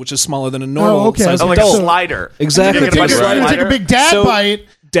child, which is smaller than a normal okay. size Oh, like adult? a slider. Exactly. You're going to take a big dad So, bite.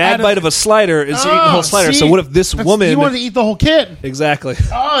 Dad bite of a slider is eating the whole slider. See? So what if this woman? You wanted to eat the whole kid. Exactly.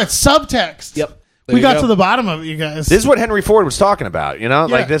 Oh, it's subtext. Yep. There We you got go. to the bottom of it, you guys. This is what Henry Ford was talking about, you know?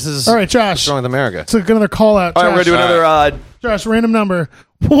 Yeah. Like, this is All right, Josh. what's wrong with America. It's another call out. All right, we're Josh. going to do another... Josh, random number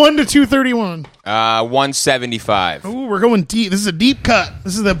 1 to 231. 175. Ooh, we're going deep. This is a deep cut.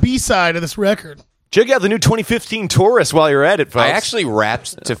 This is the B side of this record. check out the new 2015 Taurus while you're at it, folks. I actually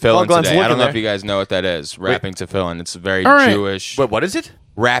rapped tefillin Glenn's today. I don't looking know if there. you guys know what that is. Rapping tefillin. It's very All right. Jewish. Wait, what is it?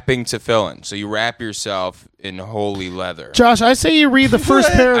 Rapping tefillin. So you wrap yourself in holy leather. Josh, I say you read the first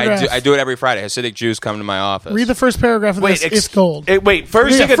paragraph. I do it every Friday. Hasidic Jews come to my office. Read the first paragraph of this. It's gold. Wait,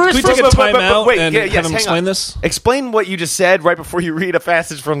 first, Yeah, take first- a, can we take a time out wait, and yeah, have yes, him hang explain on. this? Explain what you just said right before you read a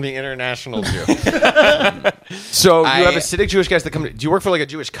passage from the International Jew. So you have Hasidic Jewish guys that come. Do you work for like a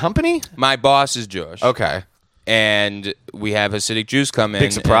Jewish company? My boss is Jewish. Okay. And we have Hasidic Jews come in.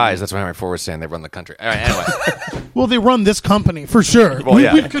 Big surprise. and- That's what Henry Ford was saying. They run the country. All right, anyway. Well, they run this company for sure. Well,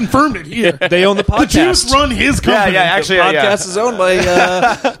 yeah. We've confirmed it here. They own the The Jews podcast. run his company. actually, The podcast is owned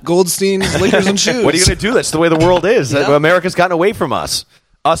by Goldstein's Liquors and Shoes. What are you going to do? That's the way the world is. America's gotten away from us.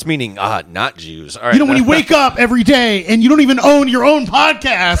 Us meaning not Jews. All right. You know, when you wake up every day and you don't even own your own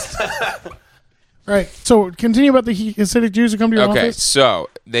podcast. All right. So continue about the Hasidic Jews who come to your Okay, office. so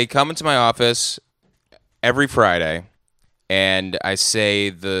they come into my office every Friday, and I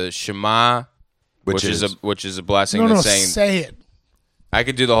say the Shema, which is a blessing. No, that's no, saying say it. I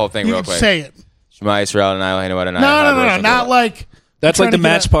could do the whole thing You real can quick. say it. Shema Yisrael and I what No, not like. That's like trying the to get-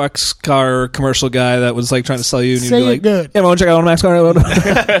 Matchbox car commercial guy that was like trying to sell you, and you'd Say be it like, good. "Yeah, I want to check out a Max car."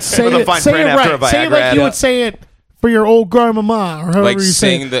 Say With a it, fine say print it after right. a Say it Viagra like ad. you would say it for your old grandmama, or however Like you say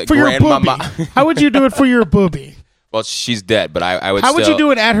saying it. the For your grandmama. boobie. How would you do it for your boobie? Well, she's dead, but I would. How would still, you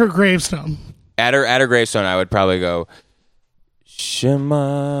do it at her gravestone? at her gravestone? I would probably go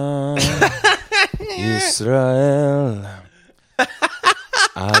Shema Yisrael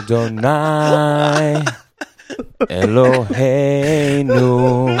Adonai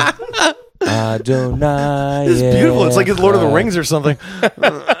Eloheinu Adonai. It's beautiful. It's like his Lord of the Rings or something.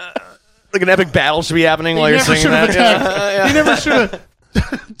 Like an epic battle should be happening while They you're never singing should have that. attacked. They never should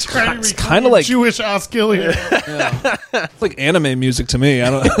have tried to It's reclaim kinda like- Jewish Osgiliath. It's like anime music to me. I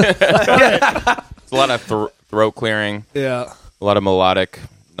don't. It's a lot of throat clearing, Yeah. a lot of melodic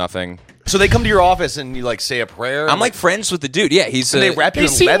nothing. So they come to your office and you like say a prayer. I'm like friends with the dude. Yeah, he's. and they wrap you They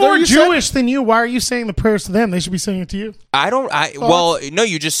in seem leather. more you said? Jewish than you. Why are you saying the prayers to them? They should be saying it to you. Well, no,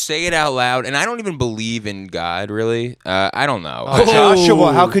 you just say it out loud, and I don't even believe in God, really. I don't know. Oh,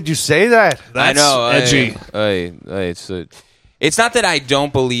 Joshua, how could you say that? I know. edgy. It's not that I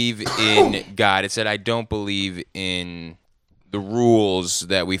don't believe in God. It's that I don't believe in the rules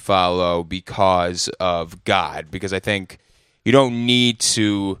that we follow because of God. Because I think you don't need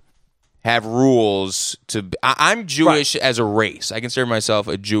to have rules to. I'm Jewish as a race. I consider myself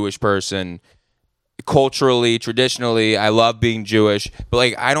a Jewish person. Culturally, traditionally, I love being Jewish, but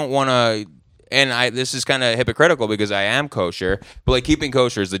like I don't want to. And this is kind of hypocritical because I am kosher, but like keeping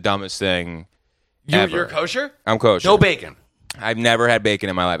kosher is the dumbest thing ever. You're kosher? I'm kosher. No bacon. I've never had bacon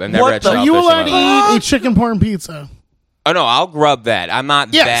in my life. I've never What had the- Are shellfish you in allowed my life. to eat a chicken parm pizza? Oh no, I'll grub that. I'm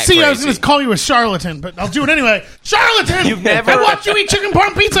not Yeah, that see, crazy. I was going to call you a charlatan, but I'll do it anyway. Charlatan! You've never- I watched you eat chicken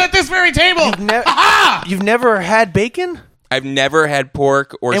parm pizza at this very table. You've never had bacon? I've never had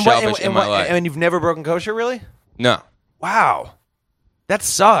pork or shellfish in my life. And you've never broken kosher, really? No. Wow. That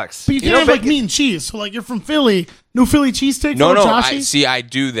sucks. But you can't have like meat and cheese. So like you're from Philly. No Philly cheesesteak No, for no. Joshy? I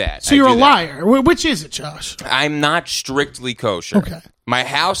do that. So I you're do a that. liar. Which is it, Josh? I'm not strictly kosher. Okay. My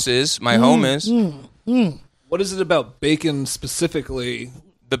house is. My home is. What is it about bacon specifically?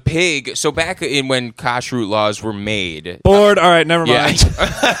 The pig. So back in when kashrut laws were made. Bored. All right, never Yeah. mind.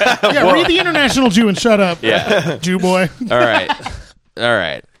 Yeah, read the International Jew and shut up. Yeah. Jew boy. All right. All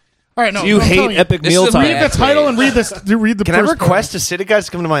right. All right, no. Do you I'm telling hate you. epic This is a mealtime? Read the title and read this. Read the Can I first request Hasidic guys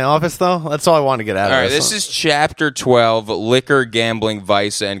to come to my office, though? That's all I want to get out All of right. This is chapter 12: liquor, gambling,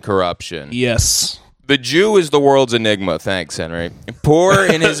 vice, and corruption. Yes. The Jew is the world's enigma. Thanks, Henry. Poor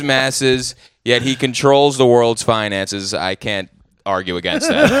in his masses, yet he controls the world's finances. I can't argue against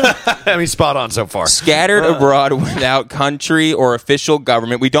that. I mean, spot on so far. Scattered abroad without country or official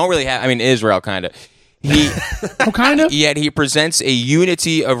government. We don't really have, Israel kind of. kind of? Yet he presents a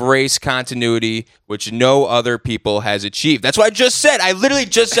unity of race continuity which no other people has achieved. That's what I just said. I literally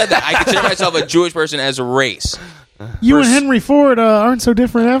just said that. I consider myself a Jewish person as a race. You and Henry Ford aren't so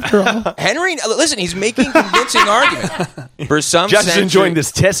different after all. Henry, listen, he's making a convincing argument. For some Josh is century- enjoying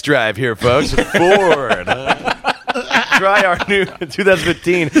this test drive here, folks. Ford. Try our new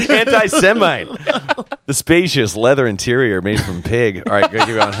 2015 anti-Semite. The spacious leather interior made from pig. All right, go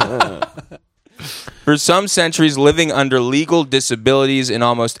keep going. For some centuries, living under legal disabilities in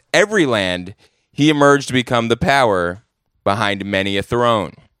almost every land, he emerged to become the power behind many a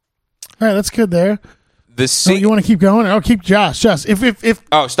throne. All right, that's good there. The So you want to keep going? I'll keep Josh. If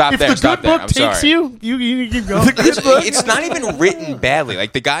Oh, stop if there, the stop good there. book I'm takes sorry. you need to keep going. Listen, it's not even written badly.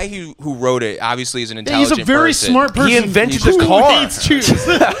 Like the guy who wrote it obviously is an He's intelligent a very person. smart person. He invented who the car. hates Jews.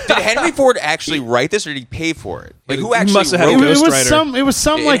 Did Henry Ford actually write this, or did he pay for it? Like who actually must have had wrote a It it? was Ghostwriter.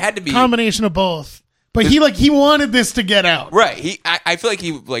 some It like had to be- combination of both. But he wanted this to get out. Right. I feel like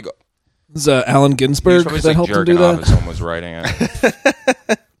he like Is Allen he Ginsberg was that probably helped him jerking do off as that? someone was writing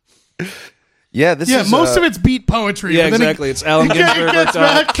it. Yeah, this Yeah, is most of it's beat poetry. Yeah, but then exactly. It's Allen it gets Ginsberg.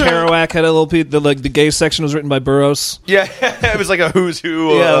 back to- Kerouac had a little piece. The gay section was written by Burroughs. Yeah, it was like a who's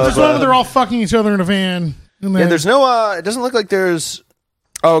who. Yeah, There's one where they're all fucking each other in a van. And Yeah, there's no. It doesn't look like there's.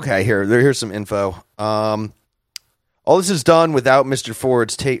 Oh, okay, here's some info. All this is done without Mr.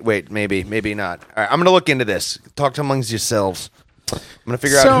 Ford's take. Wait, maybe not. All right, I'm gonna look into this. Talk amongst yourselves. I'm gonna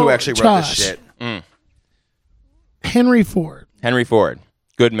figure out who actually wrote this Josh, shit. Henry Ford. Henry Ford,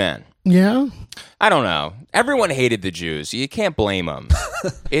 good man. Yeah. I don't know. Everyone hated the Jews. You can't blame them.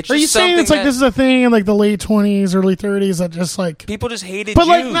 It's Are you just saying something it's like that this is a thing in like the late 20s, early 30s that just like people just hated But Jews.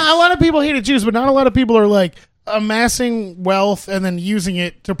 like not, a lot of people hated Jews, but not a lot of people are like amassing wealth and then using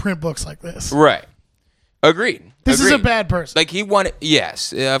it to print books like this. Right. Agreed. This is Agreed. a bad person. Like he wanted.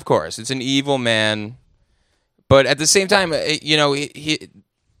 Yes, of course. It's an evil man, but at the same time, he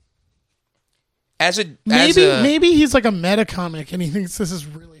maybe he's like a meta comic and he thinks this is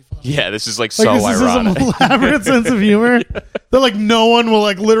really funny. Yeah, this is like Like so this is ironic. some elaborate sense of humor that like no one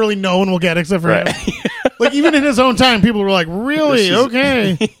will get except for him. Like even in his own time, people were like, "Really?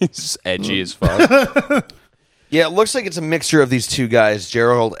 Okay." It's edgy as fuck. Yeah, it looks like it's a mixture of these two guys,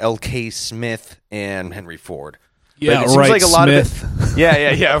 Gerald L.K. Smith and Henry Ford. Yeah, But it seems right. like a lot Smith. of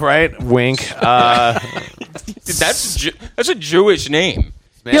it. Yeah, right. Wink. That's a Jewish name.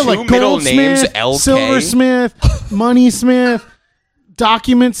 Yeah, like Two middle names, Goldsmith, LK. Silversmith, Money Smith,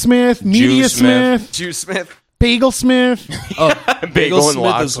 Document Smith, Media Smith. Smith, Jew Smith. Bagel Smith, Bagel and Smith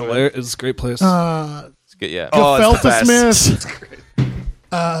Lock is hilarious. It's a great place. It's good, yeah. Oh, it's the Gefelta best. Smith,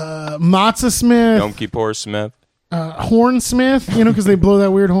 Matzah Smith, Yom Kippur Smith. Horn Smith, because they blow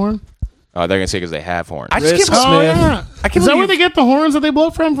that weird horn. Oh, they're gonna say because they have horns. I just Risk can't Oh, Smith. yeah. Is that where they get the horns that they blow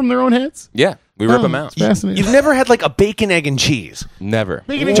from their own heads? Yeah, we rip them out. It's fascinating. You've never had like a bacon, egg, and cheese. Never.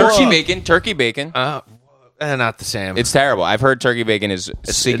 Bacon and Turkey cheese. bacon. Turkey bacon. Not the same. It's terrible. I've heard turkey bacon is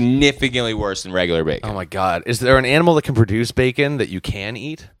significantly worse than regular bacon. Oh my god! Is there an animal that can produce bacon that you can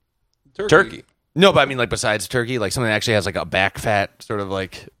eat? Turkey. No, but I mean like besides turkey, like something that actually has like a back fat sort of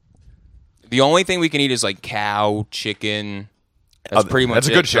like. The only thing we can eat is like cow, chicken. That's pretty much that's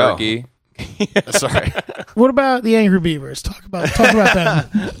a it. good show. Turkey. Sorry. What about the Angry Beavers? Talk about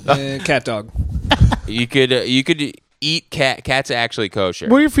them. Cat dog. You could eat cat. Cat's actually kosher.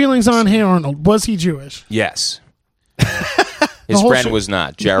 What are your feelings on Hey Arnold? Was he Jewish? Yes. His whole friend show- was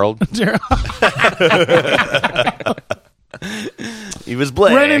not. Gerald. He was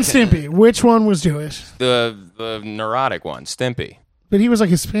black. Ren and Stimpy. Which one was Jewish? the neurotic one. Stimpy. But he was like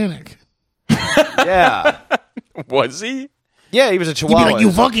Hispanic. Yeah. Was he? Yeah, he was a He'd Chihuahua. be like,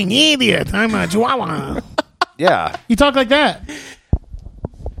 "You fucking idiot! I'm a Chihuahua." Yeah. He talked like that.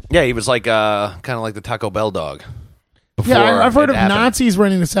 Yeah, he was like kind of like the Taco Bell dog. Before Yeah, I've heard it of happened. Nazis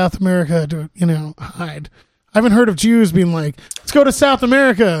running to South America to hide. I haven't heard of Jews being like, "Let's go to South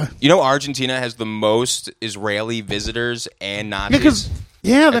America." You know, Argentina has the most Israeli visitors and Nazis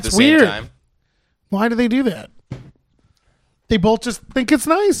Yeah, at that's the same weird. time. Why do they do that? They both just think it's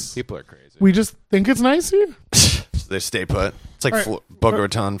nice. People are crazy. We just think it's nice here. They stay put. It's like All right. Boca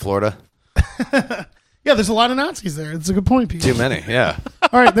Raton, Florida. Yeah, there's a lot of Nazis there. It's a good point, Pete. Too many. Yeah.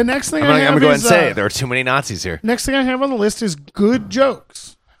 All right, the next thing I'm I gonna have go ahead and is, say there are too many Nazis here. next thing I have on the list is good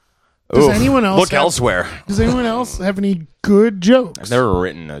jokes. Does Oof. anyone else look have- elsewhere? Does anyone else have any good jokes? I've never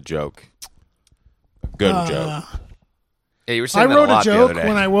written a joke. A good joke. Yeah, you were I saying that wrote a a lot the joke other day.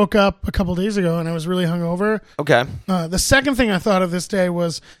 when I woke up a couple days ago and I was really hungover. Okay. The second thing I thought of this day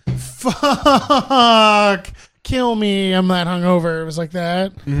was, fuck, kill me, I'm not hungover. It was like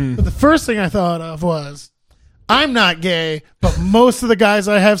that. But the first thing I thought of was, I'm not gay, but most of the guys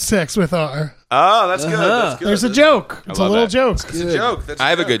I have sex with are. Oh, that's good. That's good. There's a joke. It's a love little that. joke. It's a joke. That's I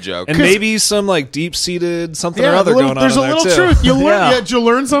have a good joke. And maybe some like deep-seated something or Yeah, other going on. there's a in there, little too. truth. You learn. Yeah. Yeah, did you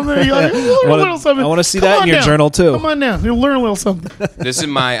learn something? You like, learn a little something. I wanna see Come that on in your down. journal, too. Come on down. You'll learn a little something. This is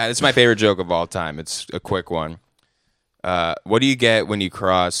my favorite joke of all time. It's a quick one. What do you get when you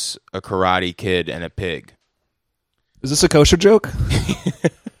cross a Karate Kid and a pig? Is this a kosher joke?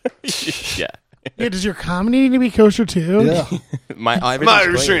 Yeah. Yeah, does your comedy need to be kosher too? Yeah. My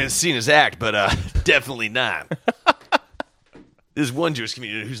understanding is seen as act, but definitely not. There's one Jewish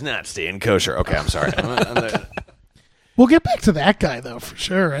community who's not staying kosher. Okay, I'm sorry. We'll get back to that guy though, for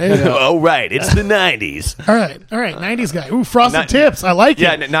sure. Right? Oh, right. It's the 90s. All right. 90s guy. Ooh, frosted Not- tips. I like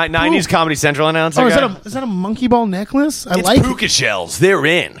Yeah, it. 90s Comedy Central announcer. Oh, is guy. that a monkey ball necklace? I It's like puka it. shells. They're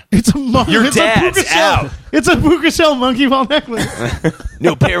in. It's a monkey. Your it's dad's a puka shell. out. It's a puka shell monkey ball necklace.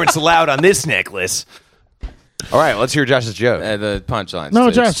 No parents allowed on this necklace. All right, let's hear Josh's joke. The punchline. No,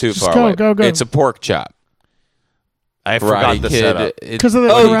 it's Josh, too just far go, away. go. It's a pork chop. I forgot Karate the Kid. setup. Because of the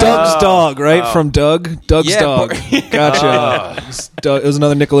Oh, karate. Doug's dog, right? From Doug? Doug's Yeah, dog. Gotcha. It was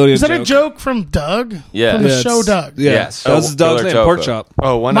another Nickelodeon Is that joke. a joke from Doug? Yeah. From the Yeah, show it's- Doug. Yeah. Yes. That was his dog's Killer name, Pork Tofu. Chop.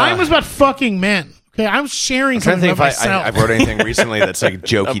 Oh, one. Mine was about fucking men. Okay, I'm sharing I'm trying to something think about if myself. I wrote anything recently that's like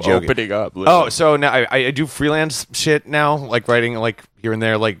jokey. Opening up. Oh, so now I do freelance shit now, like writing like here and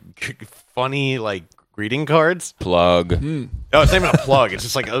there, like funny like greeting cards. Plug. Oh, it's not even a plug. It's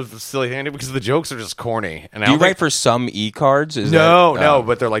just like a silly thing because the jokes are just corny. And I Do you don't write think- for some e-cards? No,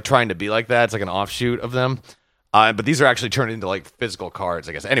 but they're like trying to be like that. It's like an offshoot of them. But these are actually turned into like physical cards,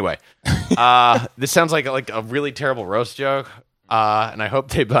 I guess. Anyway, this sounds like a really terrible roast joke. And I hope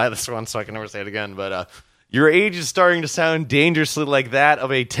they buy this one so I can never say it again. But your age is starting to sound dangerously like that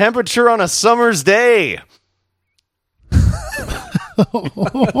of a temperature on a summer's day.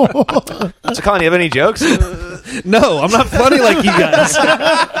 So, Colin, you have any jokes? No, I'm not funny like you guys.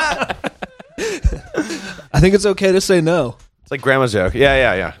 I think it's okay to say no. It's like grandma's joke.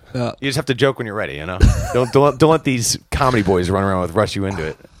 Yeah. Yeah. You just have to joke when you're ready, you know? Don't let these comedy boys run around with rush you into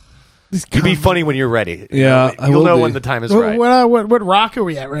it. You be funny when you're ready. Yeah, I You'll will know be. when the time is What, right. what rock are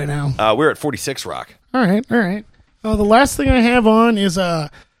we at right now? We're at 46 Rock. All right. The last thing I have on is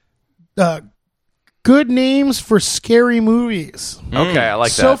good names for scary movies. Okay, I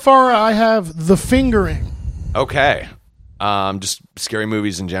like So that. far, I have The Fingering. Okay. Just scary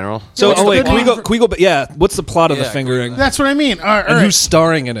movies in general. So, What's oh the wait, good can we name go? Can we go? Yeah. What's the plot of the Yeah, fingering? That's what I mean. All right, And who's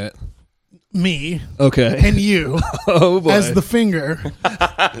starring in it? me Okay. and you Oh boy. as the finger.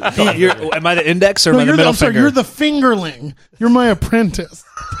 Am I the index or No, am I the you're middle I'm sorry, finger? you're the fingerling. You're my apprentice.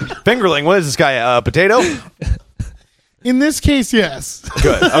 Fingerling, what is this guy? Potato? In this case, yes.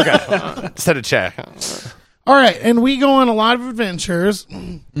 Good. Okay. Set a check. All right, and we go on a lot of adventures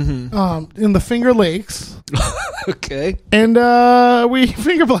in the Finger Lakes, Okay. and we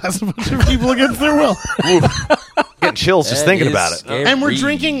finger blast a bunch of people against their will. Getting chills just thinking about it. And we're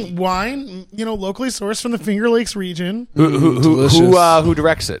drinking wine, locally sourced from the Finger Lakes region. Who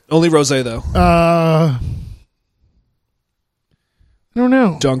directs it? Only rosé though. I don't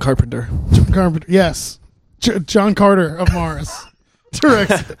know. John Carpenter. John Carpenter. Yes. John Carter of Mars.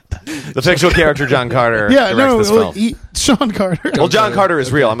 Directs. The fictional character John Carter Yeah, directs no, this film. Sean Carter. Well, John Carter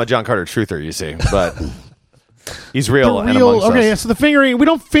is real. I'm a John Carter truther, you see, but he's real and amongst okay, yeah, us. so the fingering, we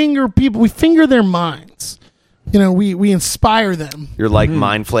don't finger people, we finger their minds. We inspire them. You're like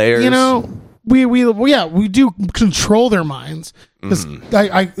mind flayers. We do control their minds. 'Cause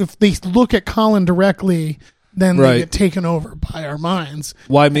if they look at Colin directly, then Right. they get taken over by our minds.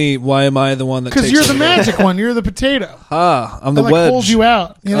 Why me? Why am I the one that? Because takes you're the it? magic one. You're the potato. I'm That the wedge. holds you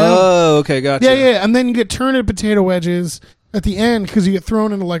out. Oh, okay, gotcha. Yeah. And then you get turned into potato wedges at the end because you get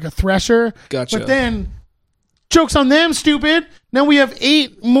thrown into like a thresher. Gotcha. But then, joke's on them, stupid. Now we have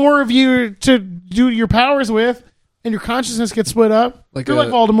 8 more of you to do your powers with, and your consciousness gets split up. Like You're a- like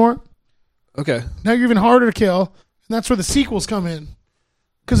Voldemort. Okay. Now you're even harder to kill, and that's where the sequels come in.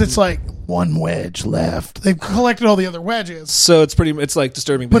 Because it's like one wedge left. They've collected all the other wedges, So it's like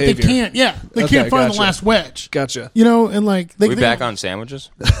disturbing but behavior. they can't. Yeah, they Okay, can't find gotcha. the last wedge. Gotcha. And like they We they- back on sandwiches?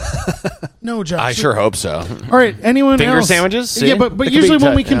 No, Josh. I sure hope so. All right, anyone Finger else? sandwiches? See? Yeah, but It could usually be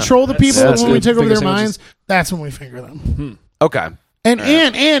when we yeah. control the people, That's when we good. take over Finger their sandwiches. minds, that's when we finger them. Okay. And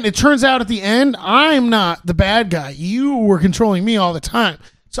it turns out at the end, I'm not the bad guy. You were controlling me all the time,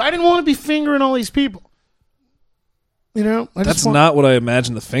 so I didn't want to be fingering all these people. I That's just want, not what I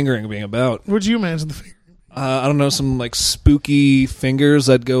imagined the fingering being about. What'd you imagine the finger? I don't know, some like spooky fingers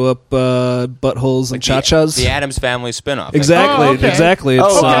that go up buttholes and cha-chas. The Addams Family spinoff. Exactly, Oh, okay. exactly. It's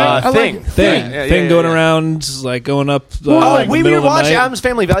Okay. I like Thing. it. thing going around, like going up. We in the were middle of the watching night. Addams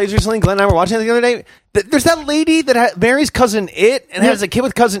Family Values recently. Glenn and I were watching it the other day. There's that lady that marries Cousin It and has a kid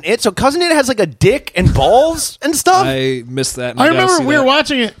with Cousin It. So Cousin It has like a dick and balls and stuff. I missed that. I remember we were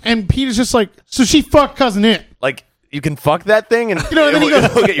watching it, and Pete is just like, so she fucked Cousin It. Like you can fuck that thing, and You know, and then he goes,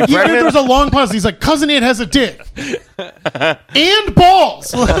 it'll get you pregnant. there's a long pause. He's like, Cousin It has a dick and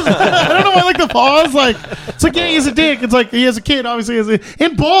balls. I don't know why I like the pause. Like, it's like, yeah, he has a dick. It's like he has a kid, obviously,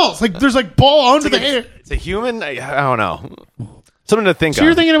 and balls. Like, there's like ball under the hair. It's a human. I don't know. Something to think So of.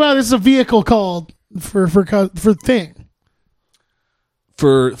 you're thinking about this is a vehicle called for thing.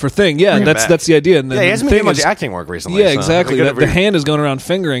 for thing. Yeah, that's the idea. And yeah, he hasn't been thing doing much is- acting work recently. Yeah, so exactly. we could The have- hand is going around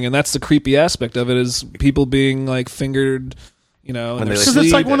fingering, and that's the creepy aspect of it. Is people being like fingered, in When their they, like, Because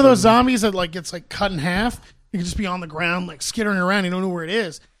it's like sleep. one of those zombies that like gets like cut in half. You can just be on the ground, like skittering around. You don't know where it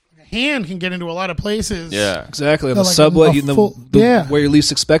is. A hand can get into a lot of places. Yeah. Exactly on the Like subway, a full- yeah. where you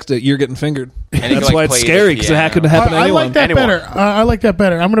least expect it, you're getting fingered. And you That's can, why like, it's play the scary because it piano. could happen to I anyone. like that Anyone. better. I like that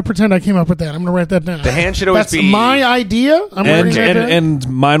better. I'm going to pretend I came up with that. I'm going to write that down. The hand should always That's be my idea. I'm And, writing that down. and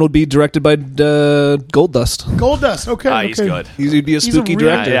mine would be directed by Gold Dust. Gold Dust. Okay. He's okay. good. He'd be a He's a spooky real-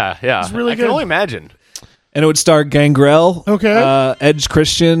 director. Yeah. It's really I can good. only imagine. And it would star Gangrel, Okay. Edge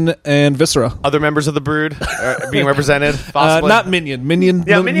Christian, and Viscera. Other members of the Brood being represented. Possibly. Not Minion. Minion.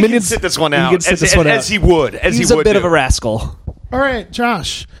 Yeah, no, Minion can Minion's- sit this one he out. can sit this one out. As he would. As He's he a would bit do. of a rascal. All right,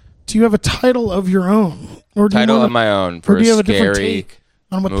 Josh. Do you have a title of your own, or do Title you of my own for or do you have a a different scary take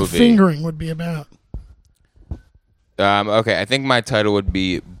on what movie. the fingering would be about? Okay, I think my title would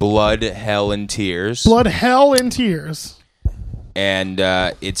be Blood, Hell, and Tears. Blood, hell, and tears. And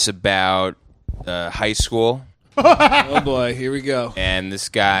it's about high school. Oh boy, here we go. And this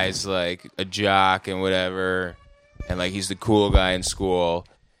guy's like a jock and whatever. And like he's the cool guy in school.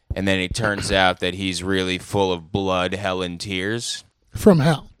 And then it turns out that he's really full of blood, hell, and tears. From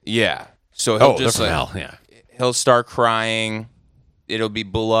hell. Yeah. So he'll Oh, just they're like from hell. Yeah. he'll start crying. It'll be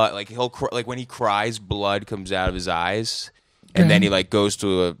blood. Like like when he cries, blood comes out of his eyes, and then he like goes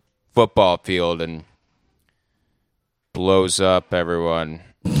to a football field and blows up everyone.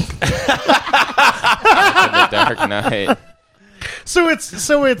 In the Dark Knight. So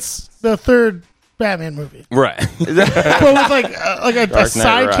it's the third Batman movie, Right. but with like a Knight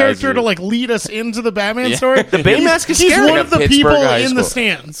side character Rises. to like lead us into the Batman Yeah. story. The Baymask is He's scary. one of the Pittsburgh people High in the School.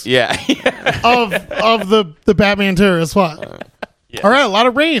 stands yeah. of the Batman terrorist squad. All right, a lot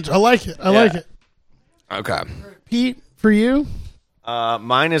of range. I like it. I like it. Okay. Pete, for you.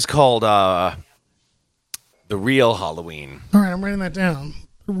 Mine is called The Real Halloween. All right, I'm writing that down.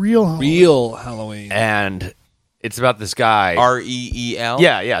 Real Halloween. Real Halloween. And it's about this guy. REEL.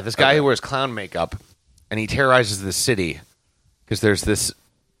 Yeah. This guy who wears clown makeup, and he terrorizes the city because there's this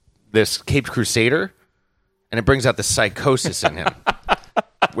Caped Crusader, and it brings out the psychosis in him.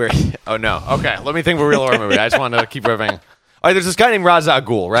 Oh no. Okay, let me think of a real horror movie. I just want to keep riffing. All right, there's this guy named Ra's al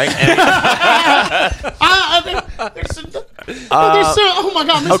Ghul, right? And oh my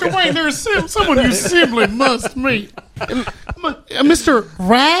God, Mr. Wayne, there is someone you simply must meet. Mr.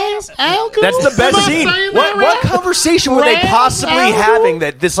 Raz Al Ghul? that's the best Am I scene. saying What that right? conversation were they Ra's possibly al Ghul? having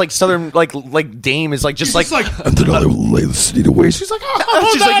that this like southern like dame is like just like and then I will lay the city to waste. She's like,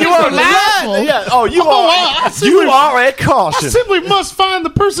 she's like, you are mad. Yeah. Oh, you are at I caution. simply must find the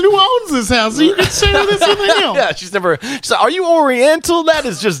person who owns this house so you can share this with him. Yeah, she's like, are you Oriental? That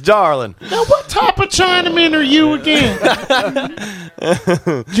is just darling. Now, what type of Chinaman are you again?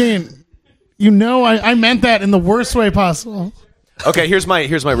 Jane, you know I meant that in the worst way possible. Okay, here's my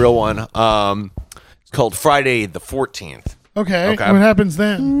real one. It's called Friday the 14th. Okay, Okay. what happens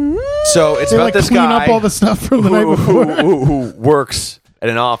then? So it's They about like this clean guy up all the stuff from the night before. who works at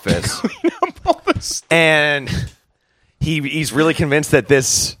an office, and he's really convinced that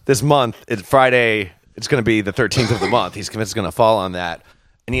this month, it's Friday, it's going to be the 13th of the month. He's convinced it's going to fall on that,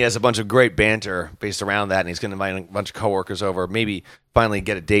 and he has a bunch of great banter based around that, and he's going to invite a bunch of coworkers over, maybe finally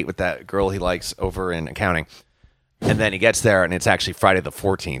get a date with that girl he likes over in accounting. And then he gets there, and it's actually Friday the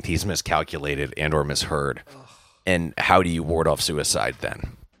 14th. He's miscalculated and or misheard. And how do you ward off suicide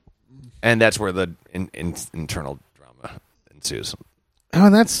then? And that's where the internal drama ensues. Oh,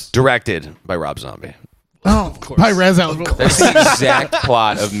 and that's Directed by Rob Zombie. by Ra's al Ghul. That's the exact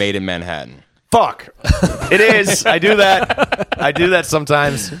plot of Made in Manhattan. Fuck. It is. I do that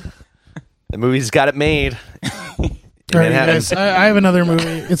sometimes. The movie's got it made. All right, guys, I have another movie.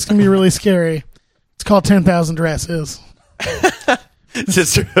 It's going to be really scary. It's called 10,000 Dresses.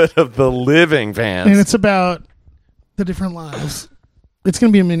 Sisterhood of the Living And Fans. it's about the different lives. It's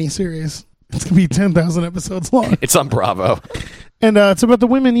going to be a mini series. It's going to be 10,000 episodes long. It's on Bravo. And it's about the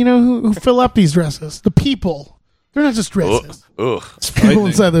women, who fill up these dresses. The people. They're not just dresses. Ugh. People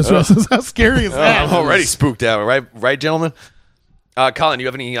inside those dresses. How scary is that? I'm already spooked out. Right, gentlemen? Colin, do you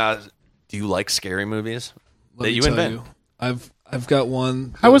have any... do you like scary movies Let that me you tell invent? I've got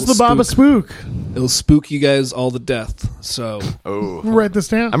one. How was the Baba Spook? It'll spook you guys all to death. So Oh. We'll write this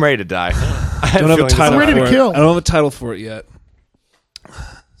down. I'm ready to die. I don't have a title. I'm ready for to it. kill. I don't have a title for it yet.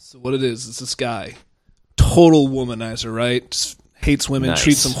 So what it is? It's this guy, total womanizer, right? Just hates women, Nice.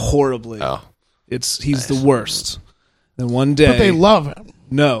 treats them horribly. Oh. He's the worst. Then one day, But they love him.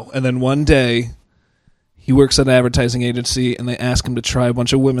 no, and then one day, he works at an advertising agency, and they ask him to try a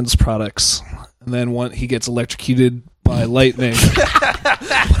bunch of women's products, and then he gets electrocuted by lightning.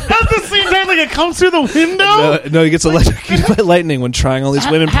 At the same time, like it comes through the window? No, he gets electrocuted by lightning when trying all these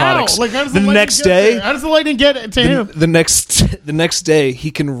women How? products. Like, how does the lightning next get day, there? How does the lightning get it to him? the next day,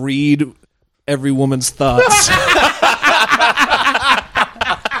 he can read every woman's thoughts.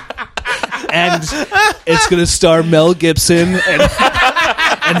 And it's going to star Mel Gibson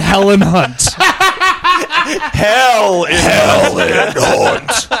and Helen Hunt. Helen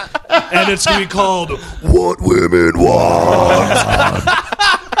Hunt. And it's going to be called What women want.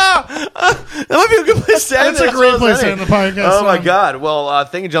 That might be a good place to end. That's a great place to end the podcast. Oh, my God. Well,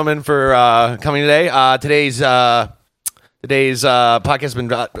 thank you, gentlemen, for coming today. Today's podcast has been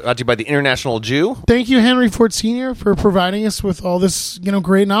brought to you by the International Jew. Thank you, Henry Ford Sr., for providing us with all this,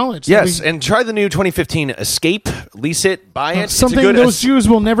 great knowledge. Yes, and try the new 2015 Escape. Lease it, buy it. Something it's a good those Jews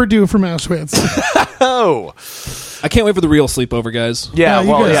will never do from Auschwitz. Oh, I can't wait for the real sleepover, guys. yeah. You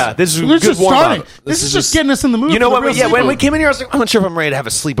Well, guys- yeah. This is We're good just warm starting. up. This is is just just- getting us in the mood. You know for what? the real Yeah, when we sleepover. came in here, I was like, I'm not sure if I'm ready to have a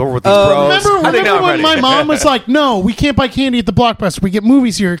sleepover with these bros. Remember I think now I'm when ready. my mom was like, "No, we can't buy candy at the Blockbuster. We get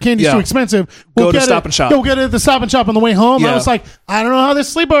movies here. Candy's Yeah. too expensive. Go to get Stop it. and Shop." Go get it at the Stop and Shop on the way home." I Yeah. was like, "I don't know how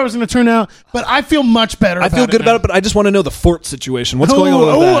this sleepover is going to turn out, but I feel much better. I feel good about it, but I just want to know the fort situation. What's going on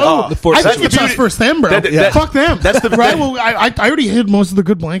with that? The fort I think situation. it's us first them, bro. That- Fuck them. that's the- right. Well, I already hid most of the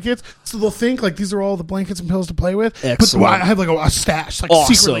good blankets, so they'll think like these are all the blankets and pillows to play with. Excellent. But I have like a stash, like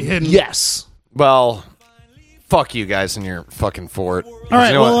Awesome. secretly hidden. Yes. Well, fuck you guys in your fucking fort. All right.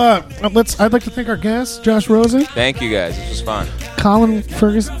 You know Well, what? I'd like to thank our guests, Josh Rosen, Thank you guys. This was fun. Colin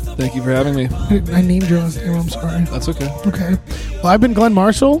Ferguson. Thank you for having me. I named your last name. I'm sorry. That's okay. Okay. Well, I've been Glenn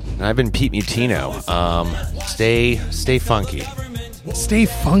Marshall. I've been Pete Mutino. Stay funky. Stay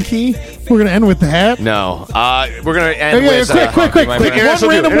funky. We're gonna end with that. No, we're gonna end Okay, with quick. my One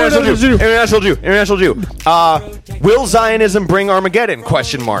International Jew. random word International out Jew. of the International Jew. Will Zionism bring Armageddon?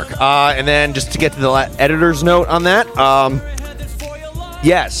 Question mark. And then just to get to the editor's note on that.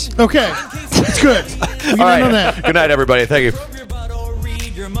 Yes. Okay. It's good. We can All end on right. that. Good night, everybody. Thank you. But I'll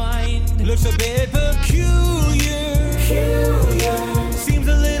read your mind. Looks a bit peculiar. Seems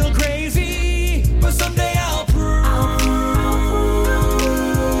a little crazy, but someday I'll prove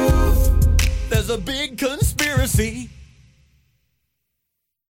there's a big conspiracy